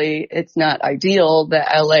 Obviously, it's not ideal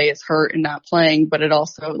that LA is hurt and not playing, but it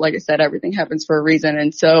also, like I said, everything happens for a reason.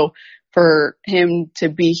 And so for him to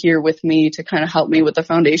be here with me to kind of help me with the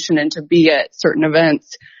foundation and to be at certain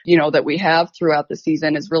events, you know, that we have throughout the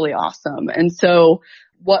season is really awesome. And so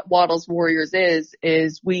what Waddles Warriors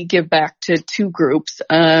is we give back to 2 groups.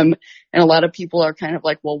 And a lot of people are kind of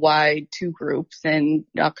like, well, why 2 groups? And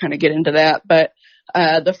I'll kind of get into that. But,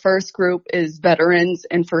 the first group is veterans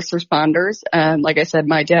and first responders. Like I said,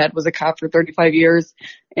 my dad was a cop for 35 years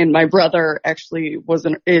and my brother actually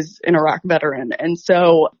is an Iraq veteran. And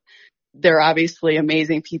so they're obviously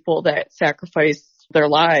amazing people that sacrifice their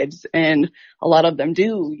lives and a lot of them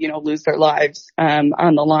do, you know, lose their lives,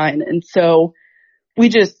 on the line. And so we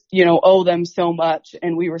just, you know, owe them so much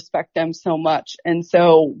and we respect them so much. And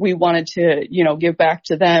so we wanted to, you know, give back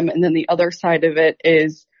to them. And then the other side of it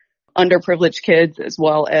is underprivileged kids as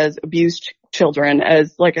well as abused children.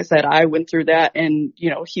 As, like I said, I went through that and, you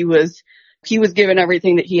know, he was given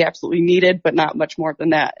everything that he absolutely needed, but not much more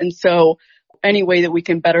than that. And so any way that we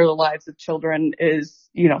can better the lives of children is,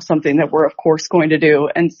 something that we're of course going to do.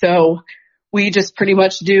 And so we just pretty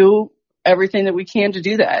much do everything that we can to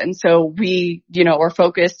do that. And so we, are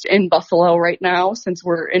focused in Buffalo right now since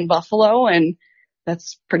we're in Buffalo, and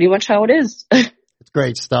that's pretty much how it is. It's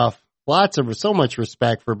great stuff. So much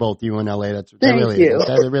respect for both you and LA.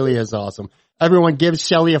 That really is awesome. Everyone give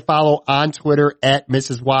Shelly a follow on Twitter at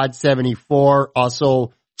Mrs. Wad 74.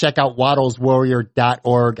 Also check out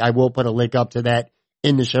waddleswarrior.org. I will put a link up to that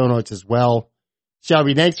in the show notes as well.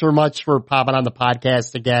 Shelby, thanks so much for popping on the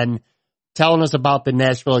podcast again, telling us about the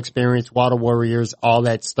Nashville experience, Waddle Warriors, all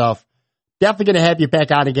that stuff. Definitely going to have you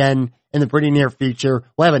back on again in the pretty near future.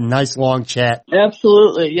 We'll have a nice long chat.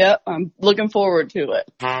 Absolutely. Yep. I'm looking forward to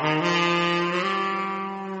it.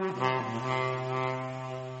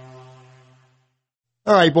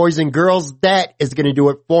 All right, boys and girls, that is going to do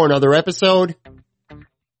it for another episode.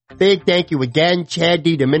 Big thank you again, Chad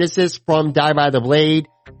D. Dominicis from Die by the Blade,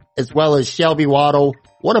 as well as Shelby Waddle,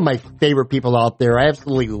 one of my favorite people out there. I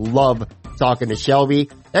absolutely love talking to Shelby.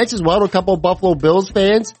 Thanks as well to a couple of Buffalo Bills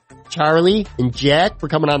fans, Charlie and Jack, for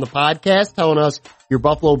coming on the podcast, telling us your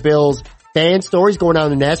Buffalo Bills fan stories going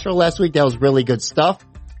on in Nashville last week. That was really good stuff.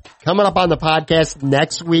 Coming up on the podcast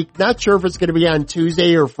next week. Not sure if it's going to be on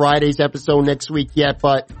Tuesday or Friday's episode next week yet,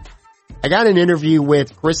 but I got an interview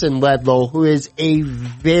with Kristen Ledlow, who is a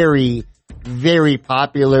very, very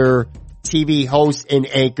popular TV host and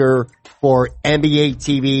anchor for NBA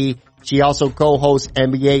TV. She also co-hosts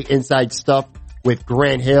NBA Inside Stuff with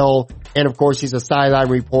Grant Hill. And of course, she's a sideline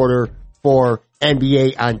reporter for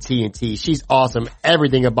NBA on TNT. She's awesome.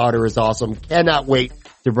 Everything about her is awesome. Cannot wait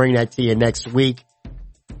to bring that to you next week.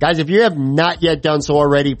 Guys, if you have not yet done so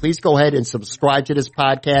already, please go ahead and subscribe to this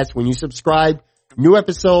podcast. When you subscribe, new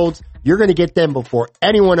episodes, you're going to get them before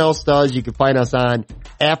anyone else does. You can find us on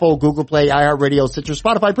Apple, Google Play, iHeartRadio, Stitcher,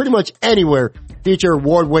 Spotify, pretty much anywhere future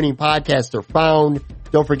award-winning podcasts are found.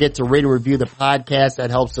 Don't forget to rate and review the podcast. That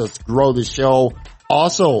helps us grow the show.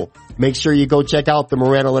 Also, make sure you go check out the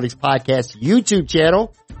Moran Analytics Podcast YouTube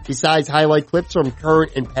channel. Besides highlight clips from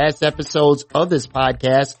current and past episodes of this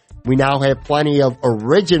podcast, we now have plenty of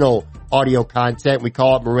original audio content. We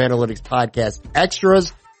call it Moran Analytics Podcast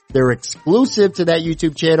Extras. They're exclusive to that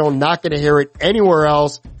YouTube channel. Not going to hear it anywhere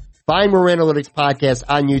else. Find Moran Analytics Podcast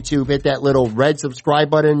on YouTube. Hit that little red subscribe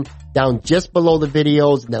button down just below the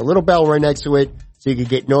videos and that little bell right next to it so you can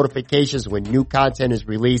get notifications when new content is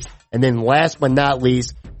released. And then last but not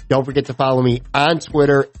least, don't forget to follow me on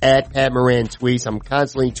Twitter at Pat Moran Tweets. I'm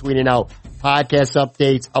constantly tweeting out podcast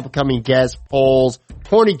updates, upcoming guests, polls,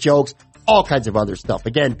 corny jokes, all kinds of other stuff.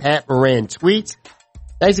 Again, Pat Moran Tweets.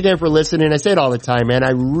 Thanks again for listening. I say it all the time, man.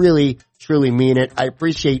 I really, truly mean it. I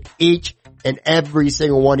appreciate each and every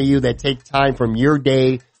single one of you that take time from your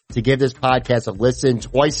day to give this podcast a listen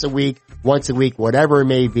twice a week, once a week, whatever it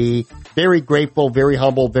may be. Very grateful, very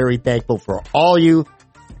humble, very thankful for all you.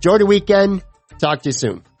 Enjoy the weekend. Talk to you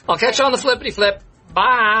soon. I'll catch you on the flippity flip.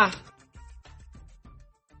 Bye.